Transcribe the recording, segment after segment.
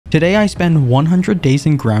Today I spend 100 days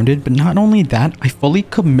in grounded, but not only that, I fully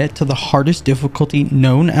commit to the hardest difficulty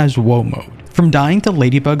known as woe mode. From dying to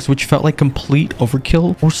ladybugs, which felt like complete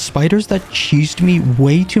overkill, or spiders that cheesed me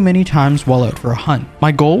way too many times while out for a hunt.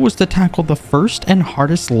 My goal was to tackle the first and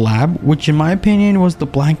hardest lab, which in my opinion was the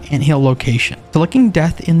black anthill location. To looking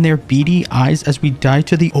death in their beady eyes as we dive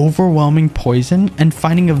to the overwhelming poison and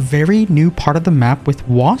finding a very new part of the map with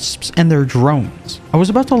wasps and their drones. I was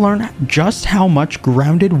about to learn just how much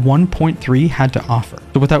Grounded 1.3 had to offer.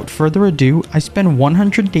 So without further ado, I spent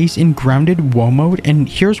 100 days in Grounded woe mode, and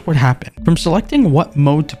here's what happened. From selecting what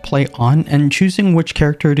mode to play on and choosing which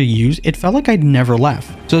character to use, it felt like I'd never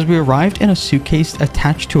left. So as we arrived in a suitcase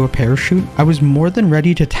attached to a parachute, I was more than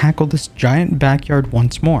ready to tackle this giant backyard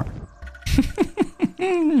once more.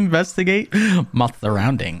 Investigate my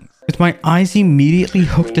surroundings. With my eyes immediately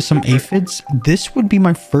hooked to some aphids, this would be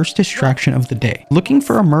my first distraction of the day. Looking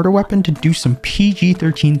for a murder weapon to do some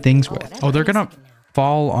PG-13 things with. Oh, they're gonna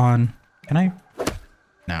fall on... Can I?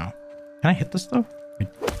 No. Can I hit this though?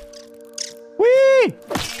 Whee!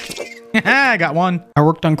 I got one. I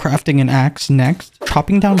worked on crafting an axe next,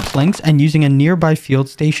 chopping down planks and using a nearby field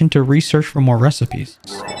station to research for more recipes.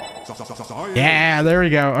 Yeah, there we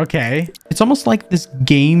go. Okay. It's almost like this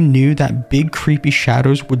game knew that big creepy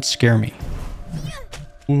shadows would scare me.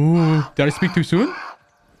 Ooh, did I speak too soon?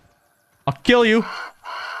 I'll kill you.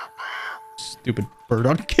 Stupid bird,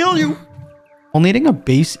 I'll kill you. While needing a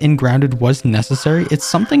base in Grounded was necessary, it's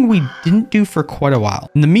something we didn't do for quite a while.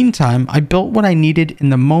 In the meantime, I built what I needed in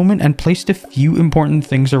the moment and placed a few important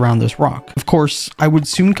things around this rock. Of course, I would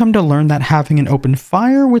soon come to learn that having an open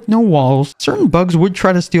fire with no walls, certain bugs would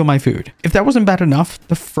try to steal my food. If that wasn't bad enough,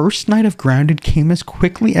 the first night of Grounded came as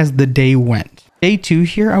quickly as the day went. Day 2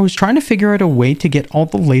 here, I was trying to figure out a way to get all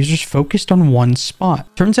the lasers focused on one spot.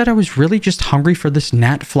 Turns out I was really just hungry for this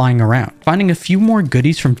gnat flying around. Finding a few more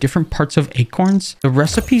goodies from different parts of acorns, the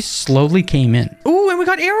recipes slowly came in. Ooh, and we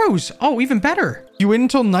got arrows! Oh, even better! You wait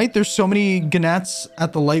until night, there's so many gnats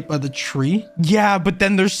at the light by the tree. Yeah, but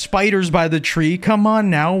then there's spiders by the tree. Come on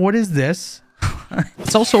now, what is this?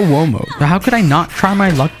 It's also woe mode, but how could I not try my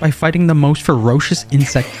luck by fighting the most ferocious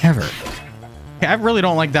insect ever? Okay, I really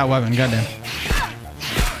don't like that weapon, goddamn.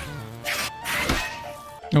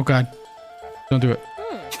 Oh god. Don't do it.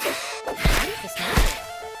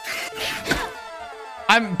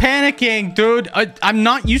 I'm panicking, dude. I'm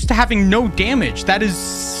not used to having no damage. That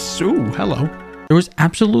is... Ooh, hello. There was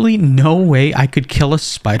absolutely no way I could kill a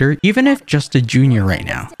spider, even if just a junior right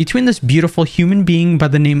now. Between this beautiful human being by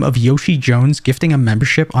the name of Yoshi Jones gifting a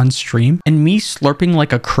membership on stream and me slurping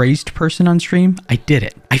like a crazed person on stream, I did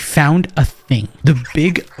it. I found a thing. The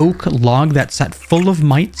big oak log that sat full of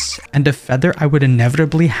mites and a feather I would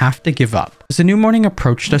inevitably have to give up. As the new morning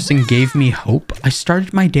approached us and gave me hope, I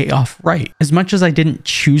started my day off right. As much as I didn't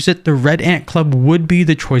choose it, the Red Ant Club would be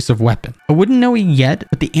the choice of weapon. I wouldn't know it yet,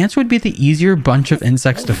 but the ants would be the easier bunch of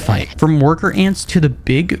insects to fight. From worker ants to the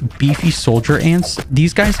big, beefy soldier ants,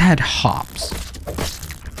 these guys had hops.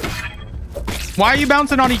 Why are you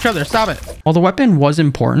bouncing on each other? Stop it. While the weapon was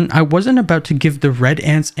important, I wasn't about to give the red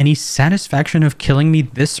ants any satisfaction of killing me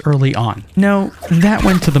this early on. No, that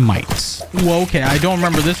went to the mites. Whoa, okay, I don't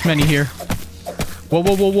remember this many here. Whoa,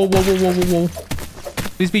 whoa, whoa, whoa, whoa, whoa, whoa, whoa, whoa.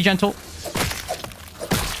 Please be gentle.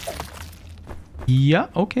 Yeah,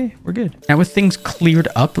 okay, we're good. Now with things cleared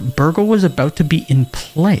up, Burgle was about to be in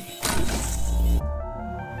play.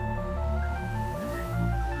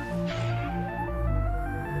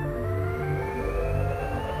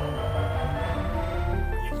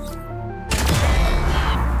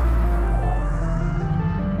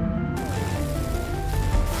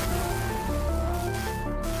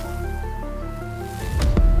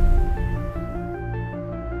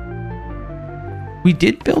 We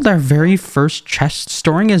did build our very first chest,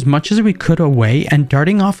 storing as much as we could away and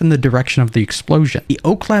darting off in the direction of the explosion. The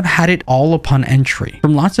Oak Lab had it all upon entry,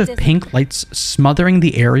 from lots of pink lights smothering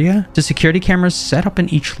the area to security cameras set up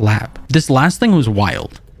in each lab. This last thing was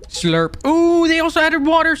wild. Slurp. Ooh, they also added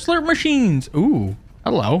water slurp machines. Ooh.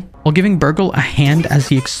 Hello. While giving Burgle a hand as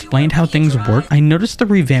he explained how things work, I noticed the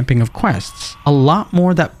revamping of quests. A lot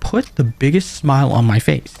more that put the biggest smile on my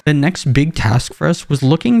face. The next big task for us was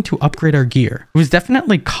looking to upgrade our gear. It was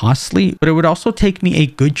definitely costly, but it would also take me a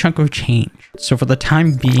good chunk of change. So for the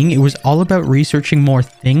time being, it was all about researching more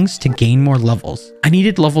things to gain more levels. I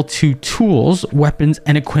needed level 2 tools, weapons,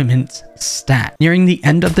 and equipment stat. Nearing the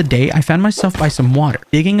end of the day, I found myself by some water,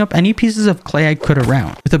 digging up any pieces of clay I could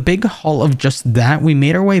around. With a big haul of just that, we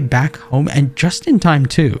made our way back home, and just in time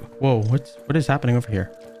too. Whoa, what is happening over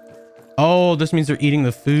here? Oh, this means they're eating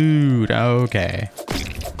the food. Okay.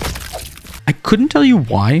 I couldn't tell you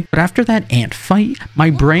why, but after that ant fight, my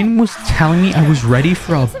brain was telling me I was ready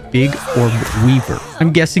for a big orb weaver.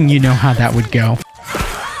 I'm guessing you know how that would go.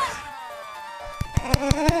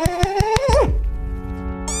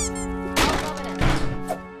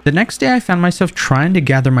 The next day, I found myself trying to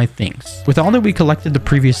gather my things. With all that we collected the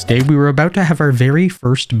previous day, we were about to have our very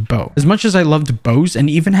first bow. As much as I loved bows and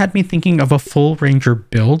even had me thinking of a full ranger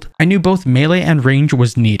build, I knew both melee and range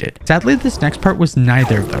was needed. Sadly, this next part was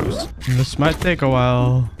neither of those. This might take a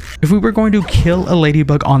while. If we were going to kill a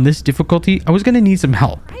ladybug on this difficulty, I was going to need some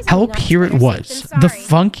help. Help, here it was. The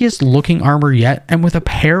funkiest looking armor yet, and with a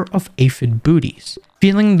pair of aphid booties.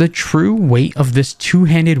 Feeling the true weight of this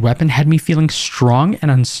two-handed weapon had me feeling strong and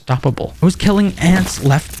unstoppable. I was killing ants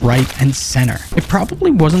left, right, and center. It probably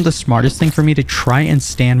wasn't the smartest thing for me to try and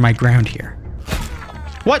stand my ground here.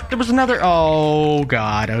 What? There was another... Oh,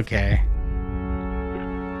 God. Okay.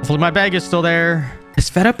 Hopefully my bag is still there. As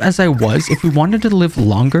fed up as I was, if we wanted to live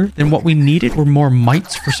longer, then what we needed were more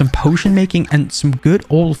mites for some potion making and some good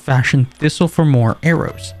old-fashioned thistle for more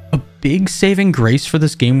arrows. A big saving grace for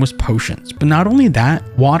this game was potions, but not only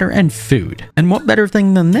that, water and food. And what better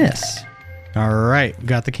thing than this? All right,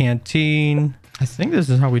 got the canteen. I think this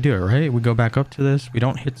is how we do it, right? We go back up to this. We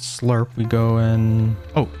don't hit slurp. We go in...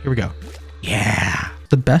 Oh, here we go. Yeah.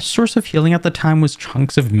 The best source of healing at the time was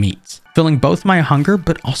chunks of meats, filling both my hunger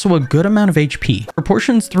but also a good amount of HP. For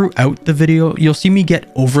portions throughout the video, you'll see me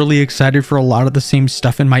get overly excited for a lot of the same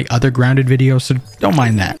stuff in my other grounded videos, so don't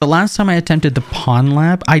mind that. The last time I attempted the pawn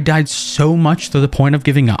lab, I died so much to the point of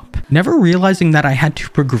giving up, never realizing that I had to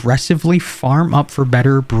progressively farm up for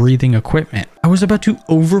better breathing equipment. I was about to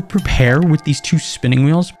over prepare with these 2 spinning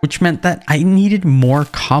wheels, which meant that I needed more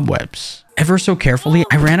cobwebs. Ever so carefully,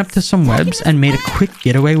 I ran up to some webs and made a quick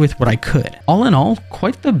getaway with what I could. All in all,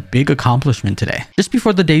 quite the big accomplishment today. Just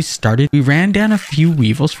before the day started, we ran down a few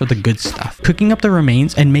weevils for the good stuff, cooking up the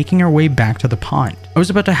remains and making our way back to the pond. I was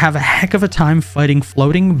about to have a heck of a time fighting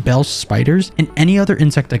floating bell spiders and any other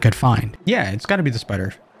insect I could find. Yeah, it's gotta be the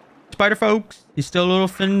spider. Spider folks, he's still a little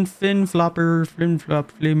fin flopper, flim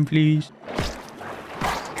flop, flim please.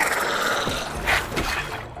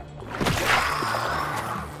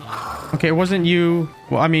 Okay, it wasn't you.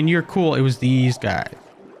 Well, I mean, you're cool. It was these guys.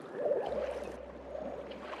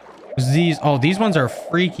 It was these. Oh, these ones are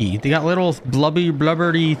freaky. They got little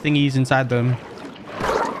blubbery thingies inside them.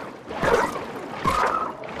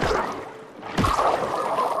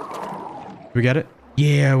 We got it?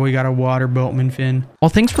 Yeah, we got a water boatman fin. While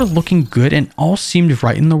things were looking good and all seemed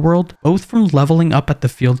right in the world, both from leveling up at the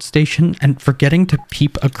field station and forgetting to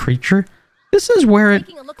peep a creature, this is where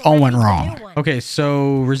it all went wrong. Okay,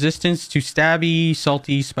 so resistance to stabby,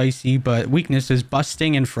 salty, spicy, but weakness is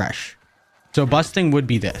busting and fresh. So busting would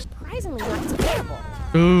be this.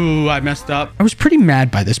 Ooh, I messed up. I was pretty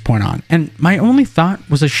mad by this point on, and my only thought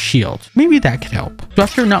was a shield. Maybe that could help. So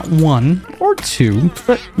after not 1 or 2,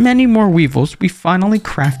 but many more weevils, we finally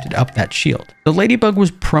crafted up that shield. The ladybug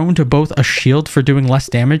was prone to both a shield for doing less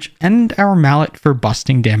damage and our mallet for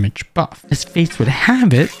busting damage buff. As fate would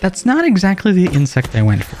have it, that's not exactly the insect I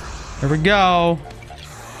went for. There we go.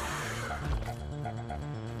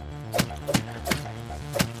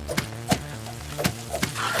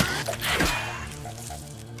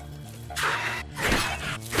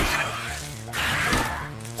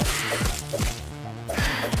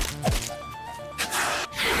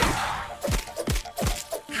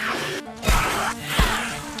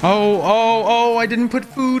 Oh, I didn't put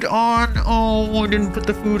food on. Oh, I didn't put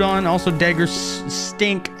the food on. Also, daggers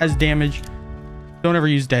stink as damage. Don't ever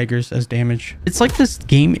use daggers as damage. It's like this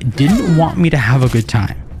game didn't want me to have a good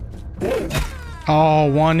time.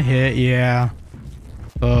 Oh, 1 hit. Yeah.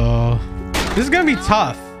 This is gonna be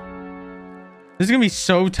tough. This is gonna be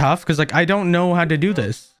so tough because, like, I don't know how to do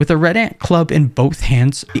this. With a red ant club in both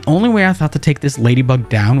hands, the only way I thought to take this ladybug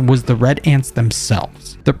down was the red ants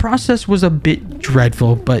themselves. The process was a bit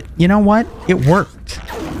dreadful, but you know what? It worked.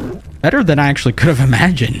 Better than I actually could have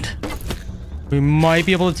imagined. We might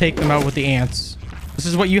be able to take them out with the ants. This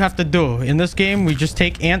is what you have to do. In this game, we just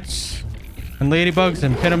take ants and ladybugs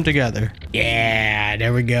and pit them together. Yeah,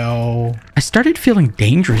 there we go. I started feeling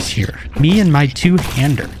dangerous here. Me and my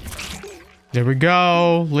 2-hander. There we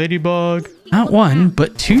go, ladybug. Not 1,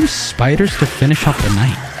 but 2 spiders to finish off the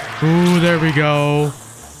night. Ooh, there we go.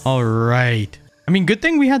 All right. I mean, good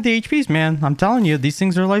thing we had the HPs, man. I'm telling you, these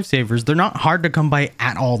things are lifesavers. They're not hard to come by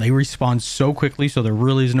at all. They respawn so quickly, so there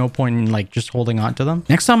really is no point in, like, just holding on to them.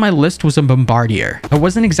 Next on my list was a bombardier. I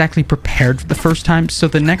wasn't exactly prepared for the first time, so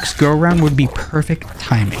the next go-around would be perfect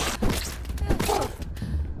timing.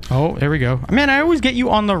 Oh, there we go. Man, I always get you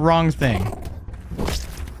on the wrong thing.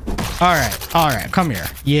 All right. Come here.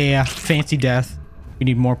 Yeah, fancy death. We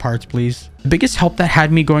need more parts, please. The biggest help that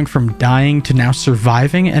had me going from dying to now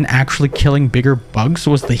surviving and actually killing bigger bugs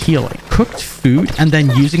was the healing. Cooked food and then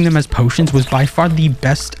using them as potions was by far the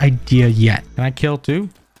best idea yet. Can I kill too?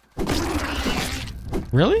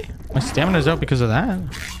 Really? My stamina's out because of that.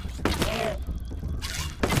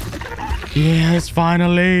 Yes,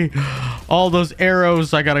 finally. All those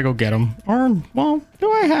arrows, I gotta go get them. Or, well, do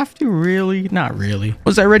I have to? Really? Not really.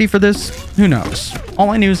 Was I ready for this? Who knows?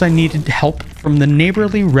 All I knew is I needed help from the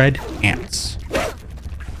neighborly red ants.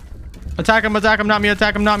 Attack him, not me,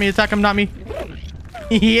 attack him, not me, attack him, not me.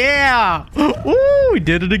 Yeah! Ooh, we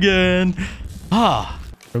did it again. Ah.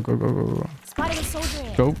 Go. Spotting a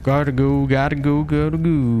soldier. Go, gotta go.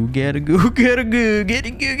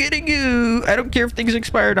 I don't care if things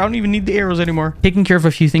expired. I don't even need the arrows anymore. Taking care of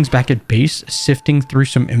a few things back at base, sifting through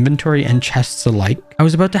some inventory and chests alike, I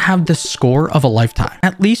was about to have the score of a lifetime,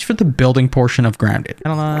 at least for the building portion of Grounded.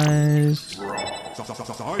 Analyze.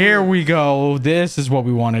 Here we go. This is what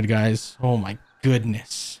we wanted, guys. Oh my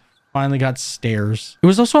goodness. Finally got stairs. It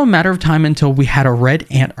was also a matter of time until we had a red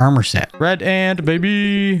ant armor set. Red ant,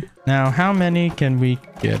 baby. Now, how many can we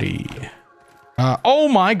get? Oh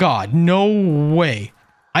my god, no way.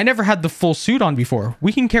 I never had the full suit on before.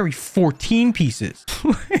 We can carry 14 pieces.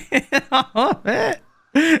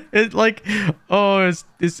 It's like, oh,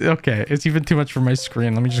 it's okay. It's even too much for my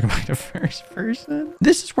screen. Let me just go back to first person.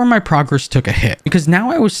 This is where my progress took a hit because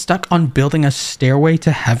now I was stuck on building a stairway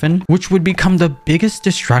to heaven, which would become the biggest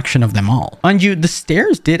distraction of them all. Mind you, the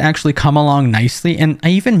stairs did actually come along nicely, and I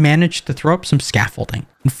even managed to throw up some scaffolding.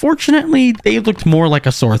 Unfortunately, they looked more like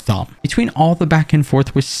a sore thumb. Between all the back and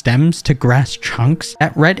forth with stems to grass chunks,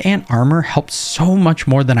 that red ant armor helped so much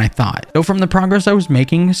more than I thought. Though from the progress I was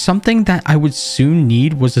making, something that I would soon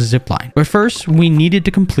need was a zipline. But first, we needed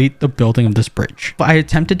to complete the building of this bridge. I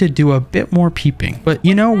attempted to do a bit more peeping, but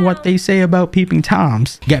you know what they say about peeping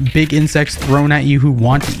toms? Get big insects thrown at you who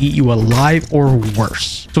want to eat you alive or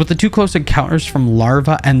worse. So with the two close encounters from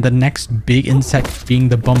larva and the next big insect being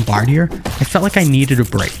the bombardier, I felt like I needed a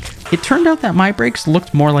break. It turned out that my breaks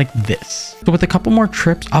looked more like this. So with a couple more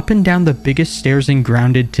trips up and down the biggest stairs in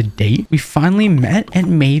Grounded to date, we finally met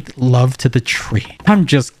and made love to the tree. I'm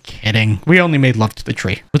just kidding. We only made love to the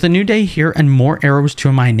tree. With a new day here and more arrows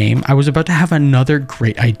to my name, I was about to have another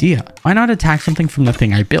great idea. Why not attack something from the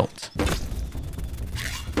thing I built?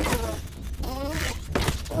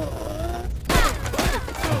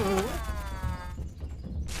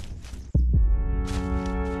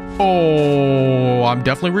 Oh, I'm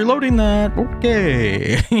definitely reloading that.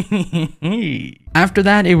 Okay. After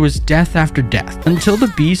that, it was death after death until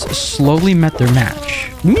the bees slowly met their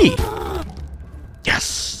match. Me.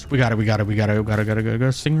 Yes. We got it.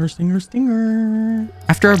 Stinger.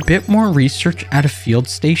 After a bit more research at a field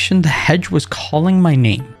station, the hedge was calling my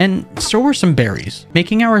name. And so were some berries.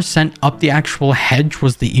 Making our ascent up the actual hedge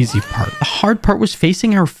was the easy part. The hard part was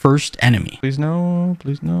facing our first enemy. Please no.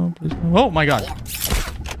 Oh my god.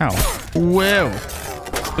 Ow. Whoa.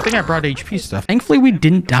 Good thing I brought HP stuff. Thankfully, we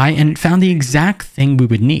didn't die and found the exact thing we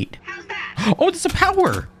would need. Oh, it's a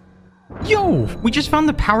power. Yo, we just found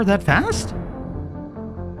the power that fast?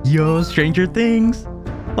 Yo, Stranger Things.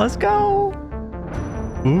 Let's go.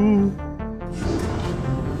 Ooh.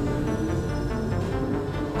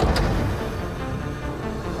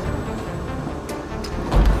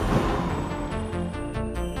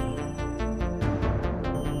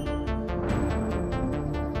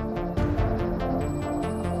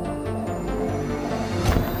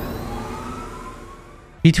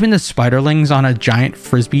 Between the spiderlings on a giant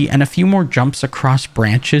frisbee and a few more jumps across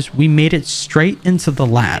branches, we made it straight into the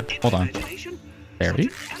lab. Hold on. Berry.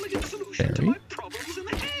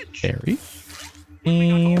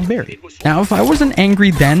 And berry. Now, if I wasn't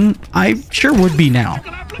angry then, I sure would be now.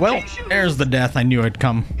 Well, there's the death I knew I'd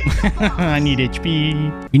come. I need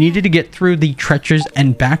HP. We needed to get through the trenches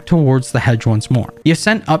and back towards the hedge once more. The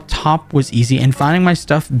ascent up top was easy, and finding my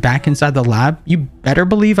stuff back inside the lab, you better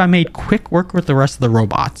believe I made quick work with the rest of the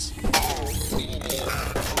robots.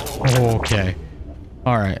 Okay.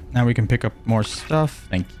 All right, now we can pick up more stuff.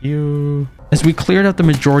 Thank you. As we cleared out the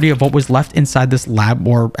majority of what was left inside this lab,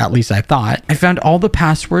 or at least I thought, I found all the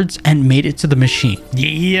passwords and made it to the machine.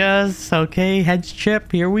 Yes, okay, heads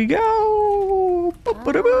chip, here we go. Oh,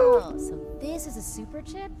 so this is a super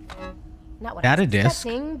chip? Not what I was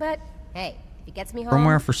expecting, but hey, if it gets me home.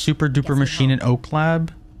 Firmware for super duper machine in Oak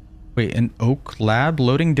Lab. Wait, in Oak Lab?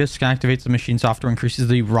 Loading disk activates the machine software, increases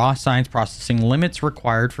the raw science processing limits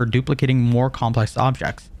required for duplicating more complex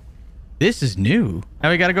objects. This is new.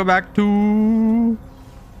 Now we gotta go back to...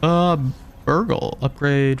 Burgle.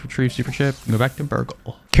 Upgrade, retrieve super chip, go back to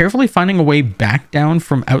Burgle. Carefully finding a way back down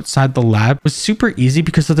from outside the lab was super easy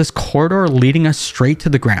because of this corridor leading us straight to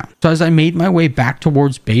the ground. So as I made my way back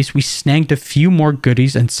towards base, we snagged a few more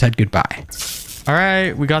goodies and said goodbye. All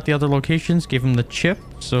right, we got the other locations, gave him the chip.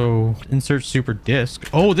 So insert super disk.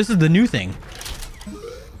 Oh, this is the new thing.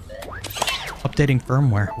 Updating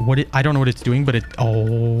firmware. I don't know what it's doing, but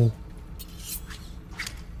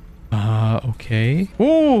okay.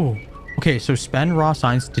 Oh, okay. So spend raw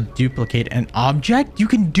signs to duplicate an object. You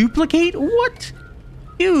can duplicate? What?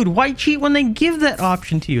 Dude, why cheat when they give that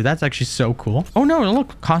option to you? That's actually so cool. Oh no,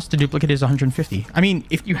 look, cost to duplicate is 150. I mean,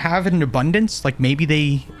 if you have it in abundance, like maybe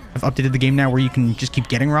they have updated the game now where you can just keep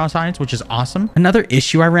getting raw signs, which is awesome. Another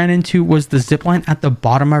issue I ran into was the zipline at the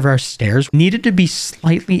bottom of our stairs needed to be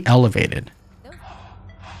slightly elevated.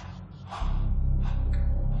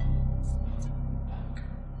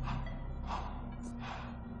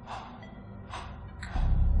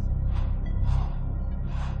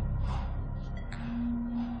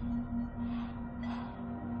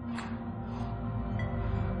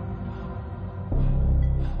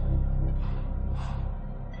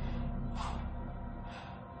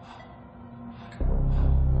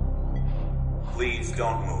 Please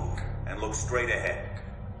don't move and look straight ahead.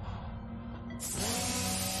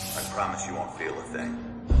 I promise you won't feel a thing.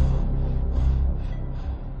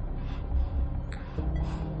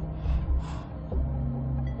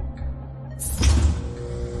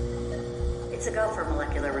 It's a go for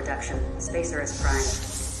molecular reduction. Spacer is primed.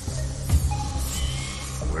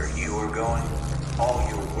 Where you are going, all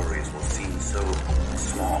your worries will seem so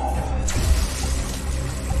small.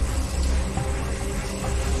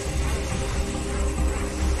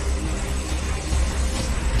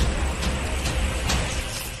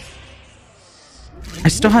 I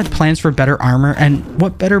still had plans for better armor, and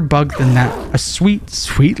what better bug than that? A sweet,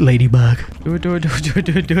 sweet ladybug. Do it.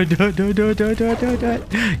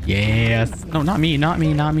 Yes. No, not me.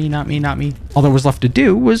 All that was left to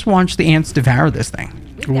do was watch the ants devour this thing.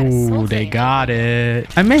 Ooh, they got it.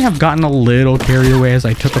 I may have gotten a little carried away as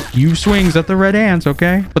I took a few swings at the red ants,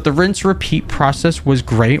 okay? But the rinse repeat process was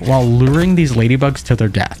great while luring these ladybugs to their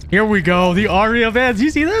death. Here we go, the army of ants.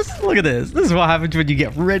 You see this? Look at this. This is what happens when you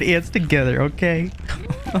get red ants together, okay?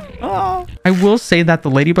 Oh. I will say that the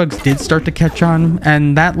ladybugs did start to catch on,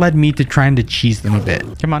 and that led me to trying to cheese them a bit.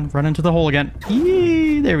 Come on, run into the hole again.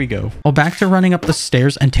 Yee, there we go. Well, back to running up the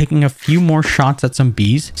stairs and taking a few more shots at some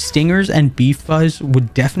bees. Stingers and bee fuzz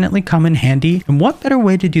would definitely come in handy, and what better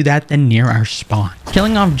way to do that than near our spawn?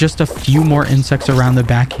 Killing off just a few more insects around the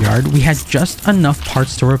backyard, we had just enough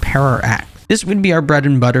parts to repair our axe. This would be our bread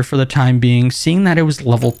and butter for the time being, seeing that it was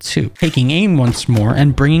level 2. Taking aim once more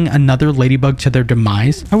and bringing another ladybug to their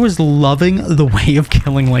demise, I was loving the way of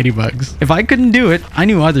killing ladybugs. If I couldn't do it, I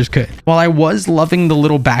knew others could. While I was loving the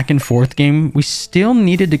little back and forth game, we still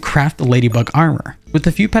needed to craft the ladybug armor. With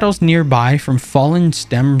a few petals nearby from fallen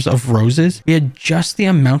stems of roses, we had just the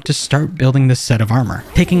amount to start building this set of armor.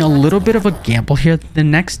 Taking a little bit of a gamble here, the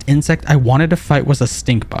next insect I wanted to fight was a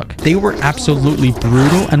stink bug. They were absolutely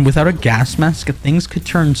brutal, and without a gas mask, things could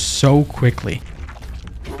turn so quickly.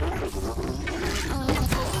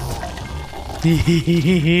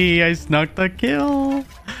 I snuck the kill.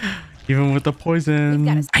 Even with the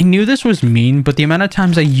poison. I knew this was mean, but the amount of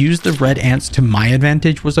times I used the red ants to my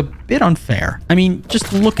advantage was a bit unfair. I mean,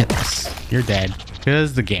 just look at this. You're dead.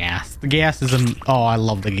 Because the gas. The gas is oh, I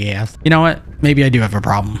love the gas. You know what? Maybe I do have a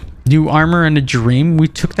problem. New armor and a dream. We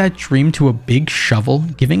took that dream to a big shovel,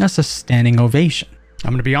 giving us a standing ovation. I'm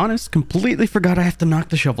going to be honest, completely forgot I have to knock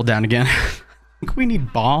the shovel down again. I think we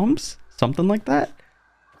need bombs. Something like that.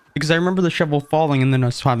 Because I remember the shovel falling and then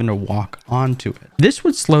us having to walk onto it. This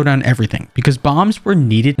would slow down everything because bombs were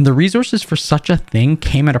needed and the resources for such a thing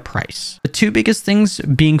came at a price. The two biggest things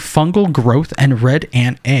being fungal growth and red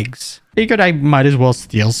ant eggs. Figured I might as well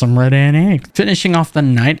steal some red ant eggs. Finishing off the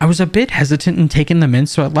night, I was a bit hesitant in taking them in,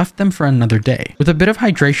 so I left them for another day. With a bit of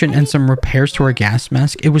hydration and some repairs to our gas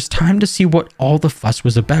mask, it was time to see what all the fuss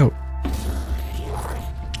was about.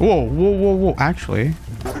 Whoa, actually.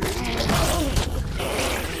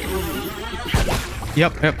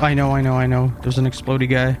 Yep, I know. There's an explodey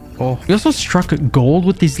guy. Oh, we also struck gold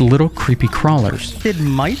with these little creepy crawlers. It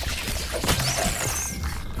might.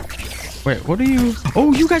 Wait, what are you?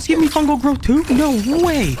 Oh, you guys give me fungal growth too? No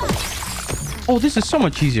way. Oh, this is so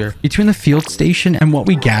much easier. Between the field station and what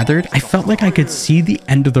we gathered, I felt like I could see the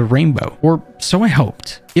end of the rainbow, or so I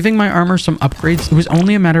hoped. Giving my armor some upgrades, it was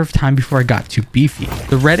only a matter of time before I got too beefy.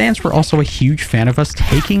 The red ants were also a huge fan of us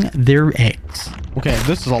taking their eggs. Okay,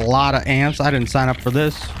 this is a lot of ants. I didn't sign up for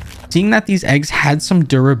this. Seeing that these eggs had some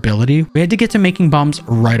durability, we had to get to making bombs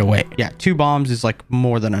right away. Yeah, 2 bombs is like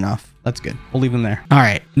more than enough. That's good. We'll leave them there. All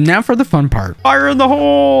right, now for the fun part. Fire in the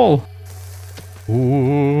hole!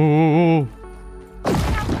 Ooh.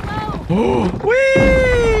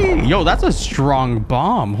 Whee! Yo, that's a strong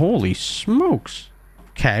bomb. Holy smokes.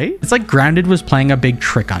 Okay. It's like Grounded was playing a big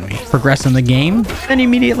trick on me. Progress in the game, then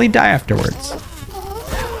immediately die afterwards.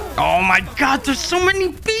 Oh my god, there's so many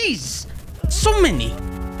bees! So many!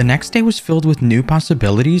 The next day was filled with new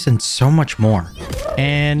possibilities and so much more.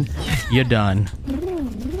 And you're done.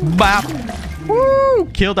 Bop! Woo!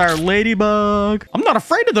 Killed our ladybug. I'm not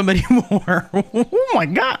afraid of them anymore. Oh my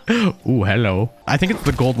god. Ooh, hello. I think it's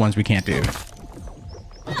the gold ones we can't do.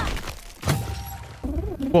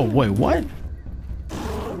 Whoa, wait, what?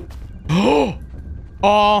 Oh!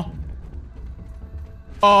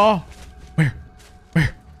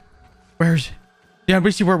 Where's it? Did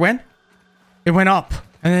anybody see where it went? It went up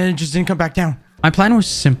and then it just didn't come back down. My plan was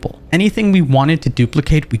simple. Anything we wanted to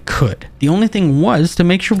duplicate, we could. The only thing was to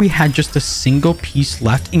make sure we had just a single piece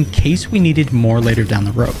left in case we needed more later down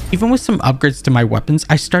the road. Even with some upgrades to my weapons,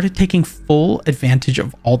 I started taking full advantage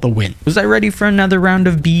of all the wind. Was I ready for another round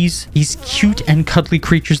of bees? These cute and cuddly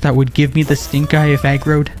creatures that would give me the stink eye if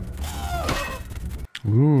aggroed.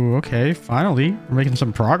 Ooh, okay, finally. We're making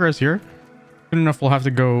some progress here. Good enough we'll have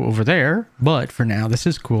to go over there, but for now, this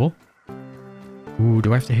is cool. Ooh,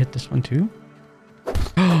 do I have to hit this one too?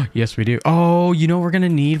 Oh, yes, we do. Oh, you know what we're gonna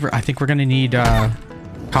need? I think we're gonna need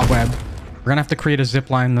cobweb. We're gonna have to create a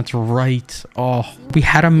zip line. That's right. Oh, we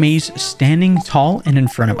had a maze standing tall and in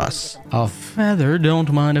front of us. A feather,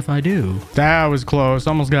 don't mind if I do. That was close.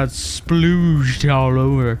 Almost got splooged all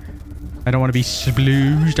over. I don't want to be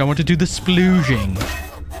splooged. I want to do the splooging.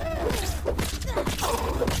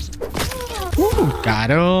 Ooh,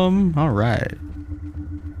 got him. All right.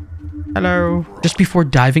 Hello. Just before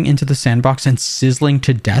diving into the sandbox and sizzling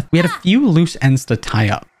to death, we had a few loose ends to tie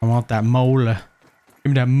up. I want that molar.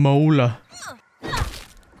 Give me that molar.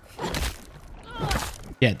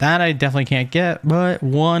 Yeah, that I definitely can't get, but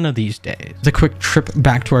one of these days. The quick trip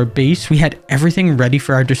back to our base, we had everything ready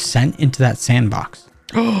for our descent into that sandbox.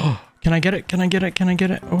 Oh, can I get it? Can I get it? Can I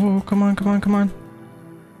get it? Oh, come on, come on, come on.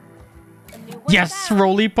 Yes,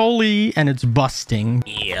 roly-poly, and it's busting.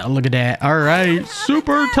 Yeah, look at that. All right,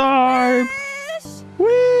 super time.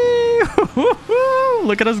 Whee!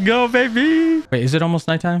 Look at us go, baby. Wait, is it almost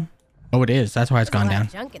nighttime? Oh, it is. That's why it's gone down.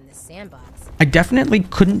 Junk in this sandbox. I definitely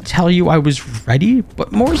couldn't tell you I was ready,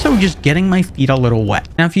 but more so just getting my feet a little wet.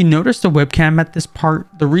 Now, if you notice the webcam at this part,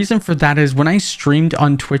 the reason for that is when I streamed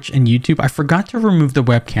on Twitch and YouTube, I forgot to remove the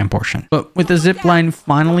webcam portion. But with the zip line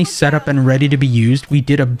finally set up and ready to be used, we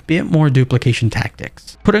did a bit more duplication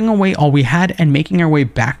tactics, putting away all we had and making our way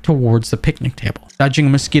back towards the picnic table, dodging a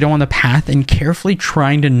mosquito on the path and carefully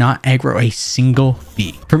trying to not aggro a single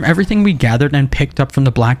bee. From everything we gathered and picked up from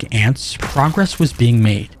the black ants, progress was being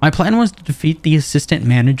made. My plan was to defeat the assistant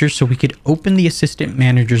manager so we could open the assistant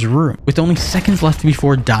manager's room. With only seconds left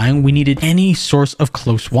before dying, we needed any source of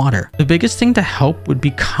close water. The biggest thing to help would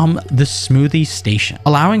become the smoothie station,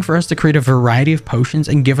 allowing for us to create a variety of potions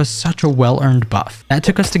and give us such a well-earned buff. That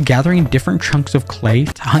took us to gathering different chunks of clay,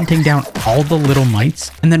 to hunting down all the little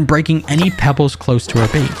mites, and then breaking any pebbles close to our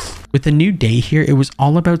base. With the new day here, it was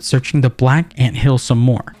all about searching the black ant hill some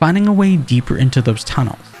more, finding a way deeper into those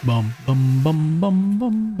tunnels. Bum, bum, bum, bum,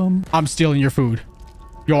 bum, bum. I'm stealing your food.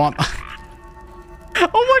 Yo, I'm... Oh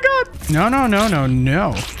my god! No, no, no, no,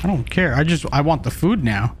 no. I don't care. I want the food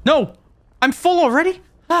now. No! I'm full already?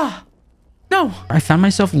 Ah. No! I found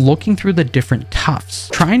myself looking through the different tufts,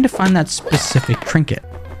 trying to find that specific trinket.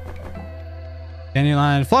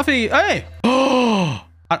 Dandelion Fluffy! Hey! Oh!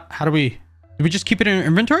 How do we... Did we just keep it in our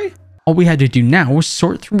inventory? All we had to do now was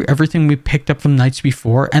sort through everything we picked up from nights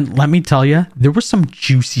before, and let me tell you, there was some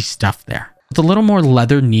juicy stuff there. With a little more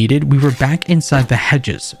leather needed, we were back inside the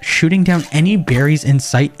hedges, shooting down any berries in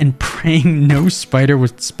sight and praying no spider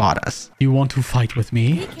would spot us. You want to fight with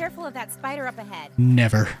me? Be careful of that spider up ahead.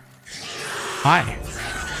 Never. Hi.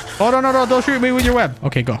 Oh, no, no, no, don't shoot me with your web.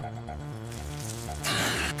 Okay, go.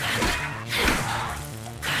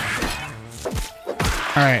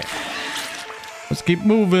 All right. Let's keep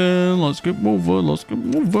moving. Let's keep moving. Let's keep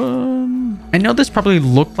moving. I know this probably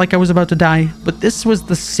looked like I was about to die, but this was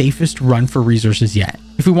the safest run for resources yet.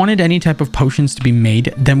 If we wanted any type of potions to be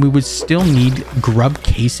made, then we would still need grub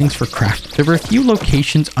casings for crafting. There were a few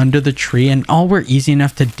locations under the tree and all were easy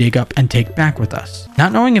enough to dig up and take back with us.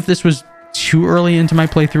 Not knowing if this was too early into my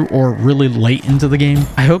playthrough or really late into the game,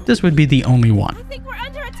 I hope this would be the only one. I think we're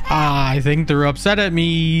under attack. I think they're upset at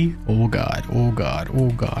me. Oh god, oh god, oh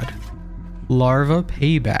god. Larva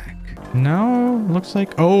payback. No, looks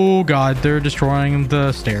like... Oh, God. They're destroying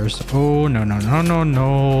the stairs. Oh, no, no, no, no,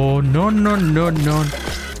 no. No, no, no, no.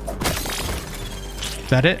 Is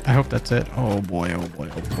that it? I hope that's it. Oh, boy. Oh, boy.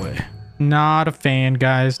 Oh, boy. Not a fan,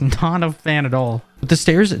 guys. Not a fan at all. With the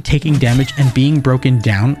stairs taking damage and being broken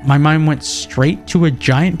down, my mind went straight to a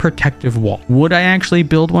giant protective wall. Would I actually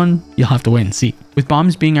build one? You'll have to wait and see. With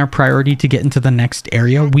bombs being our priority to get into the next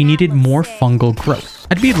area, we needed more fungal growth.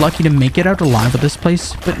 I'd be lucky to make it out alive of this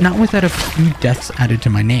place, but not without a few deaths added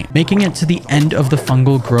to my name. Making it to the end of the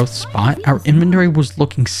fungal growth spot, our inventory was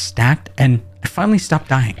looking stacked and I finally stopped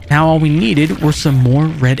dying. Now all we needed were some more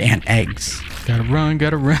red ant eggs. Gotta run,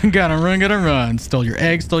 gotta run, gotta run, gotta run. Stole your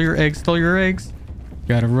eggs, stole your eggs, stole your eggs.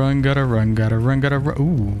 Gotta run, gotta run, gotta run, gotta run.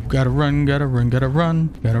 Ooh, gotta run, gotta run, gotta run.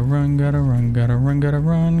 Gotta run, gotta run, gotta run, gotta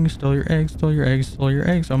run. Stole your eggs, stole your eggs, stole your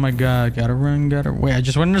eggs. Oh my God, gotta run, gotta... Wait, I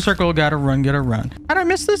just went in a circle. Gotta run, gotta run. How did I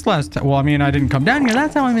miss this last time? Well, I mean, I didn't come down here.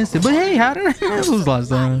 That's how I missed it. But hey, how did I miss this last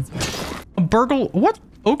time? A burgle? What?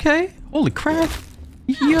 Okay. Holy crap.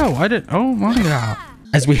 Yo, I didn't... Oh my God.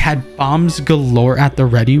 As we had bombs galore at the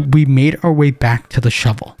ready, we made our way back to the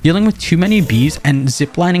shovel, dealing with too many bees and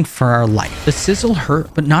ziplining for our life. The sizzle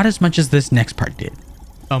hurt, but not as much as this next part did.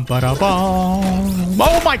 Oh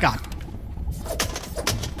my God.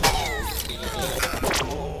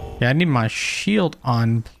 Yeah, I need my shield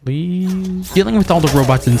on, please. Dealing with all the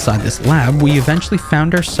robots inside this lab, we eventually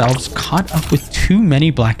found ourselves caught up with too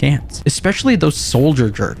many black ants, especially those soldier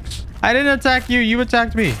jerks. I didn't attack you. You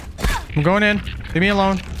attacked me. I'm going in. Leave me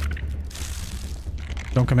alone.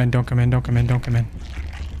 Don't come in. Don't come in. Don't come in. Don't come in.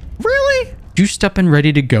 Really? Juiced up and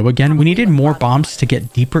ready to go again, we needed more bombs to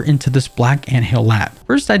get deeper into this black anthill lab.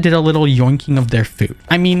 First, I did a little yoinking of their food.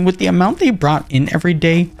 I mean, with the amount they brought in every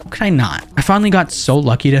day, how could I not? I finally got so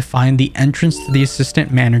lucky to find the entrance to the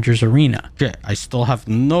assistant manager's arena. Shit, I still have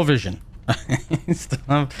no vision.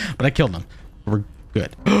 But I killed them. We're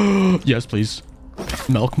good. Yes, please.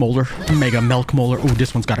 Milk molder. Mega milk molder. Oh,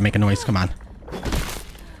 this one's got to make a noise. Come on.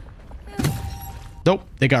 Nope,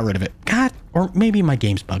 they got rid of it. God, or maybe my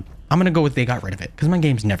game's bugged. I'm going to go with they got rid of it because my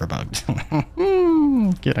game's never bugged.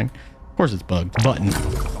 Kidding. Of course it's bugged. Button.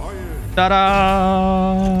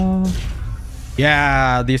 Ta-da!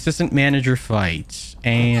 Yeah, the assistant manager fight.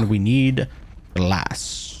 And we need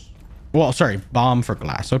glass. Well, sorry, bomb for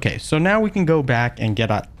glass. Okay, so now we can go back and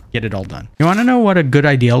get it all done. You want to know what a good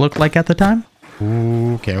idea looked like at the time?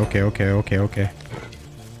 Ooh, okay. Here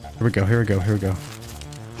we go.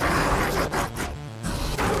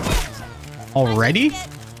 Already?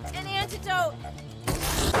 An antidote.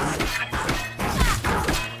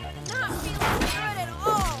 Not feeling good at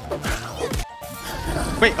all.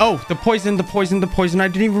 Wait, oh, the poison. I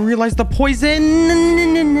didn't even realize the poison.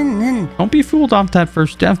 Don't be fooled off that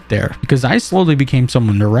first death there, because I slowly became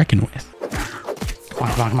someone to reckon with.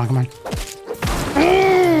 Come on.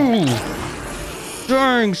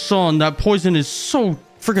 Dang, son, that poison is so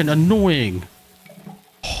freaking annoying.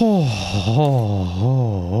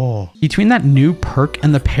 Between that new perk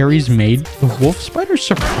and the parries made, the wolf spiders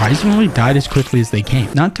surprisingly died as quickly as they came.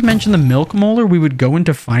 Not to mention the milk molar we would go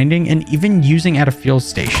into finding and even using at a fuel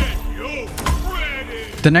station.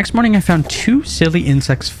 The next morning, I found two silly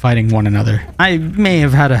insects fighting one another. I may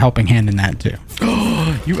have had a helping hand in that too.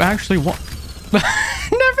 You actually won.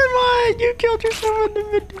 Never mind, you killed yourself.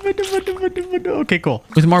 Okay, cool.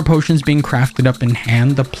 With more potions being crafted up in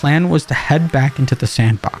hand, the plan was to head back into the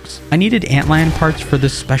sandbox. I needed antlion parts for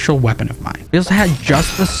this special weapon of mine. We also had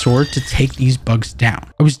just the sword to take these bugs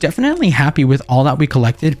down. I was definitely happy with all that we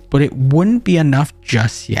collected, but it wouldn't be enough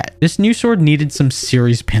just yet. This new sword needed some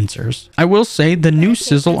serious pincers. I will say the new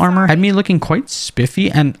sizzle armor had me looking quite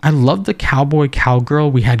spiffy, and I loved the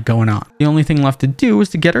cowboy-cowgirl we had going on. The only thing left to do was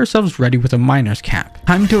to get ourselves ready with a miner's cap.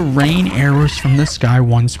 Time to rain arrows from the sky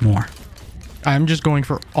once more. I'm just going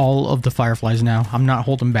for all of the fireflies now. I'm not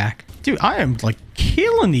holding back. Dude, I am like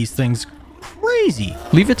killing these things. Crazy.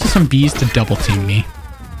 Leave it to some bees to double team me.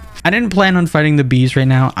 I didn't plan on fighting the bees right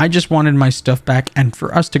now. I just wanted my stuff back and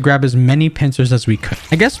for us to grab as many pincers as we could.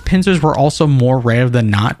 I guess pincers were also more rare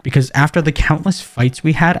than not because after the countless fights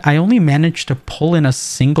we had, I only managed to pull in a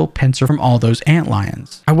single pincer from all those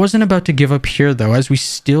antlions. I wasn't about to give up here though, as we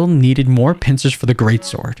still needed more pincers for the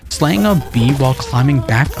greatsword. Slaying a bee while climbing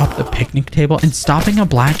back up the picnic table and stopping a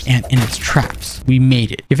black ant in its traps. We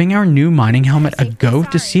made it, giving our new mining helmet a go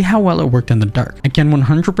to see how well it worked in the dark. I can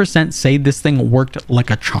 100% say this thing worked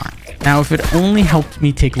like a charm. that. Now, if it only helped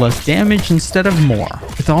me take less damage instead of more.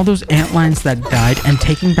 With all those antlines that died and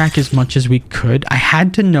taking back as much as we could, I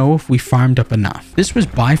had to know if we farmed up enough. This was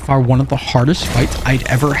by far one of the hardest fights I'd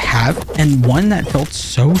ever have, and one that felt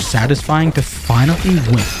so satisfying to finally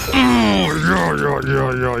win.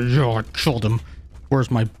 I killed him. Where's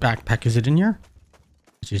my backpack? Is it in here?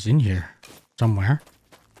 It is in here somewhere.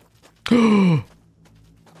 Peeping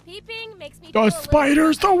makes me The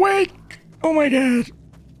spider's awake! Oh my god.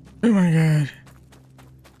 Oh my god.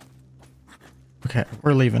 Okay,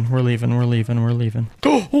 we're leaving.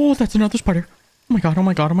 Oh, that's another spider. Oh my god, oh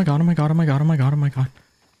my god, oh my god, oh my god, oh my god, oh my god, oh my god.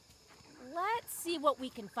 Let's see what we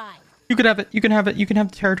can find. You could have it. You can have it. You can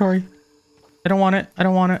have the territory. I don't want it. I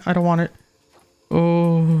don't want it. I don't want it.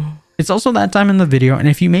 Oh. It's also that time in the video, and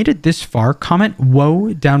if you made it this far, comment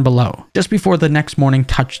whoa down below. Just before the next morning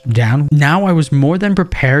touched down, now I was more than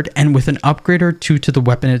prepared and with an upgrade or two to the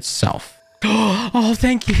weapon itself. Oh,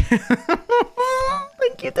 thank you.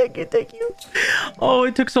 Thank you. Oh,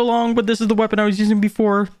 it took so long, but this is the weapon I was using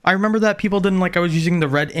before. I remember that people didn't like I was using the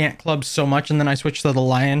red ant club so much, and then I switched to the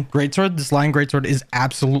lion greatsword. This lion greatsword is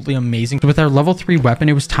absolutely amazing. So with our level 3 weapon,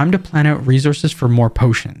 it was time to plan out resources for more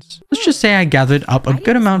potions. Let's just say I gathered up a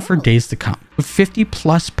good amount for days to come. With 50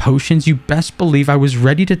 plus potions, you best believe I was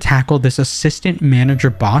ready to tackle this assistant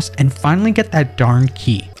manager boss and finally get that darn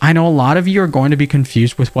key. I know a lot of you are going to be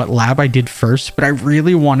confused with what lab I did first, but I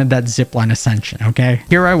really wanted that zipline ascension, okay?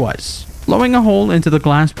 Here I was, blowing a hole into the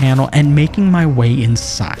glass panel and making my way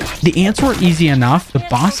inside. The ants were easy enough. The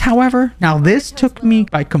boss, however, now this took me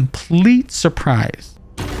by complete surprise.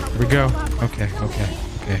 Here we go. Okay.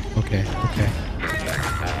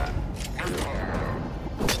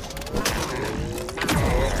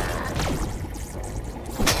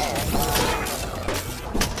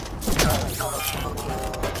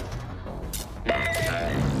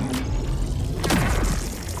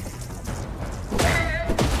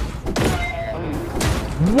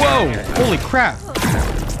 Whoa! Holy crap!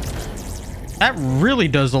 That really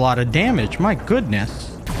does a lot of damage. My goodness.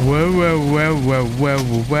 Whoa.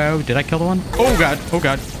 Did I kill the one? Oh god.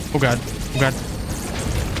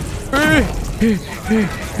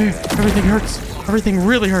 Everything hurts. Everything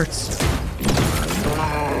really hurts.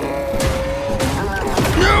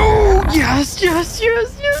 No! Yes.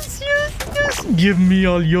 Give me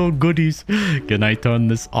all your goodies. Can I turn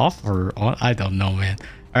this off or on? I don't know, man.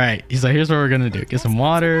 All right, so here's what we're gonna do. Get some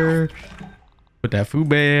water, put that food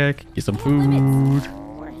back, get some food.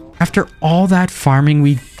 After all that farming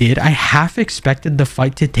we did, I half expected the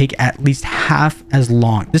fight to take at least half as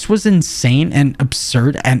long. This was insane and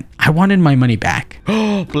absurd, and I wanted my money back.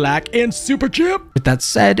 Oh, black and super chip. With that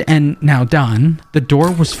said, and now done, the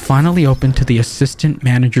door was finally open to the assistant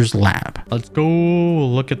manager's lab. Let's go.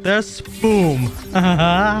 Look at this. Boom.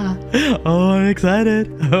 Oh, I'm excited.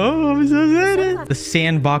 Oh, I'm so excited. The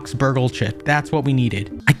sandbox burgle chip. That's what we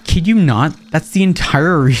needed. I kid you not. That's the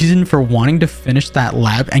entire reason for wanting to finish that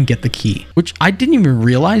lab and get the key, which I didn't even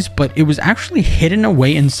realize, but it was actually hidden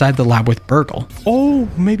away inside the lab with Burgle. Oh,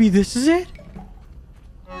 maybe this is it?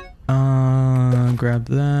 Grab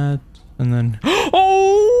that and then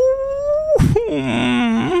oh,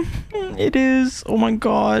 it is. Oh my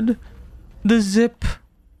god, the zip.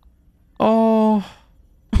 Oh.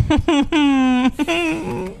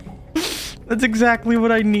 That's exactly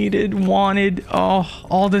what I wanted,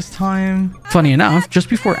 all this time. Funny enough, just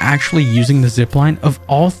before actually using the zipline, of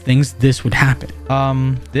all things, this would happen.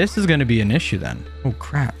 This is gonna be an issue then. Oh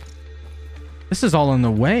crap. This is all in the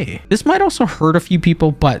way. This might also hurt a few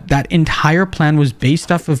people, but that entire plan was based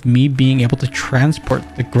off of me being able to transport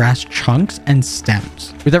the grass chunks and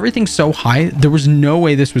stems. With everything so high, there was no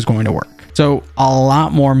way this was going to work. So a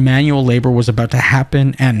lot more manual labor was about to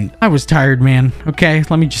happen, and I was tired, man. Okay,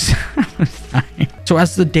 let me just... So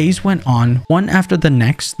as the days went on, one after the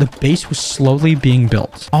next, the base was slowly being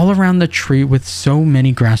built, all around the tree with so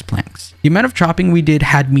many grass planks. The amount of chopping we did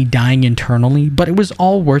had me dying internally, but it was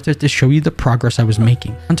all worth it to show you the progress I was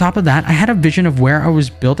making. On top of that, I had a vision of where I was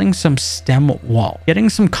building some stem wall. Getting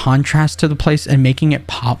some contrast to the place and making it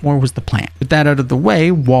pop more was the plan. With that out of the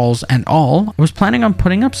way, walls and all, I was planning on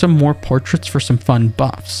putting up some more portraits for some fun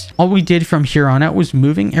buffs. All we did from here on out was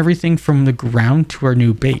moving everything from the ground to our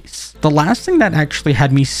new base. The last thing that actually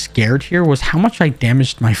had me scared here was how much I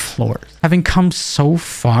damaged my floors. Having come so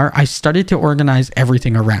far, I started to organize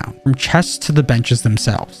everything around, from chests to the benches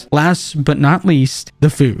themselves. Last but not least, the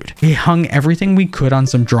food. We hung everything we could on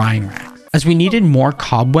some drying racks. As we needed more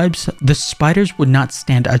cobwebs, the spiders would not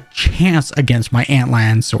stand a chance against my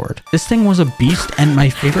antlion sword. This thing was a beast, and my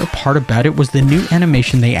favorite part about it was the new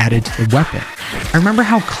animation they added to the weapon. I remember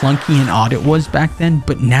how clunky and odd it was back then,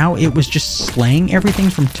 but now it was just slaying everything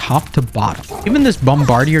from top to bottom. Even this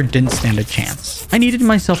bombardier didn't stand a chance. I needed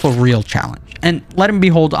myself a real challenge, and let him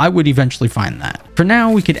behold, I would eventually find that. For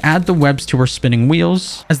now, we could add the webs to our spinning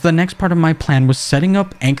wheels, as the next part of my plan was setting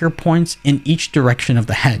up anchor points in each direction of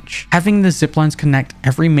the hedge. Having the ziplines connect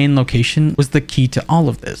every main location was the key to all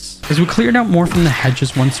of this. As we cleared out more from the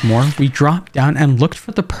hedges once more, we dropped down and looked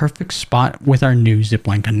for the perfect spot with our new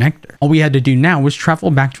zipline connector. All we had to do now was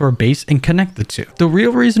travel back to our base and connect the two. The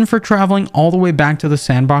real reason for traveling all the way back to the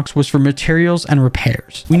sandbox was for materials and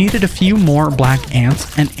repairs. We needed a few more black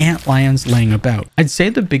ants and ant lions laying about. I'd say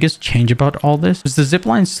the biggest change about all this was the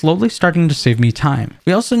zipline slowly starting to save me time.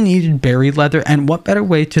 We also needed berry leather, and what better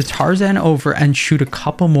way to Tarzan over and shoot a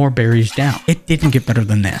couple more berries down. It didn't get better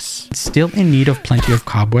than this. It's still in need of plenty of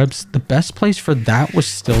cobwebs. The best place for that was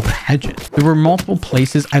still the hedges. There were multiple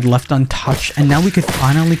places I'd left untouched, and now we could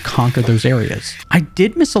finally conquer those areas. I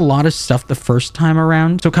did miss a lot of stuff the first time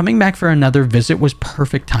around, so coming back for another visit was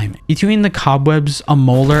perfect timing. Between the cobwebs, a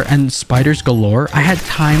molar, and spiders galore, I had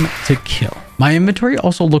time to kill. My inventory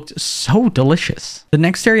also looked so delicious. The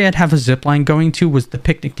next area I'd have a zipline going to was the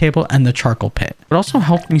picnic table and the charcoal pit. What also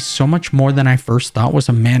helped me so much more than I first thought was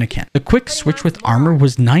a mannequin. The quick switch with armor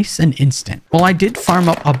was nice and instant. While I did farm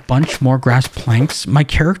up a bunch more grass planks, my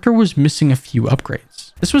character was missing a few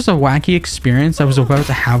upgrades. This was a wacky experience I was about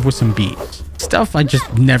to have with some bees. Stuff I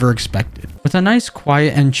just never expected. With a nice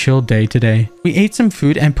quiet and chill day today, we ate some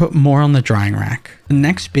food and put more on the drying rack. The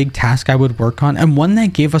next big task I would work on, and one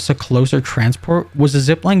that gave us a closer transport, was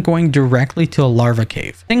a zipline going directly to a larva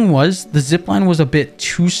cave. Thing was, the zipline was a bit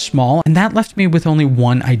too small, and that left me with only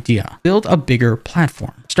one idea: build a bigger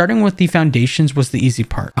platform. Starting with the foundations was the easy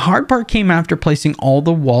part. The hard part came after placing all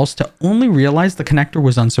the walls to only realize the connector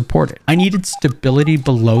was unsupported. I needed stability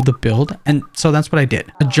below the build, and so that's what I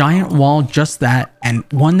did. A giant wall, just that, and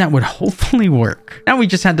one that would hopefully work. Now we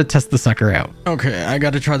just had to test the sucker out. Okay, I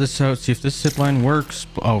gotta try this out, see if this zipline works.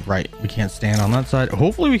 Oh, right, we can't stand on that side.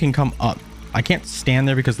 Hopefully we can come up. I can't stand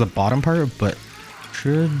there because of the bottom part, but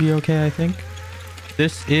should be okay, I think.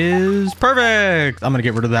 This is perfect. I'm gonna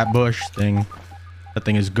get rid of that bush thing. That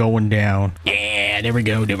thing is going down. Yeah, there we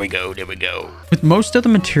go, there we go, there we go. With most of the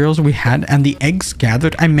materials we had and the eggs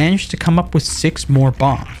gathered, I managed to come up with 6 more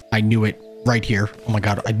bombs. I knew it. Right here. Oh my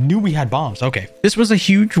god, I knew we had bombs. Okay. This was a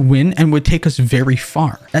huge win and would take us very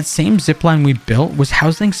far. That same zipline we built was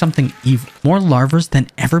housing something evil. More larvas than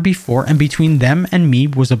ever before, and between them and me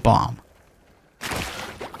was a bomb.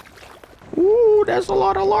 Ooh, that's a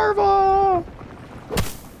lot of larvae.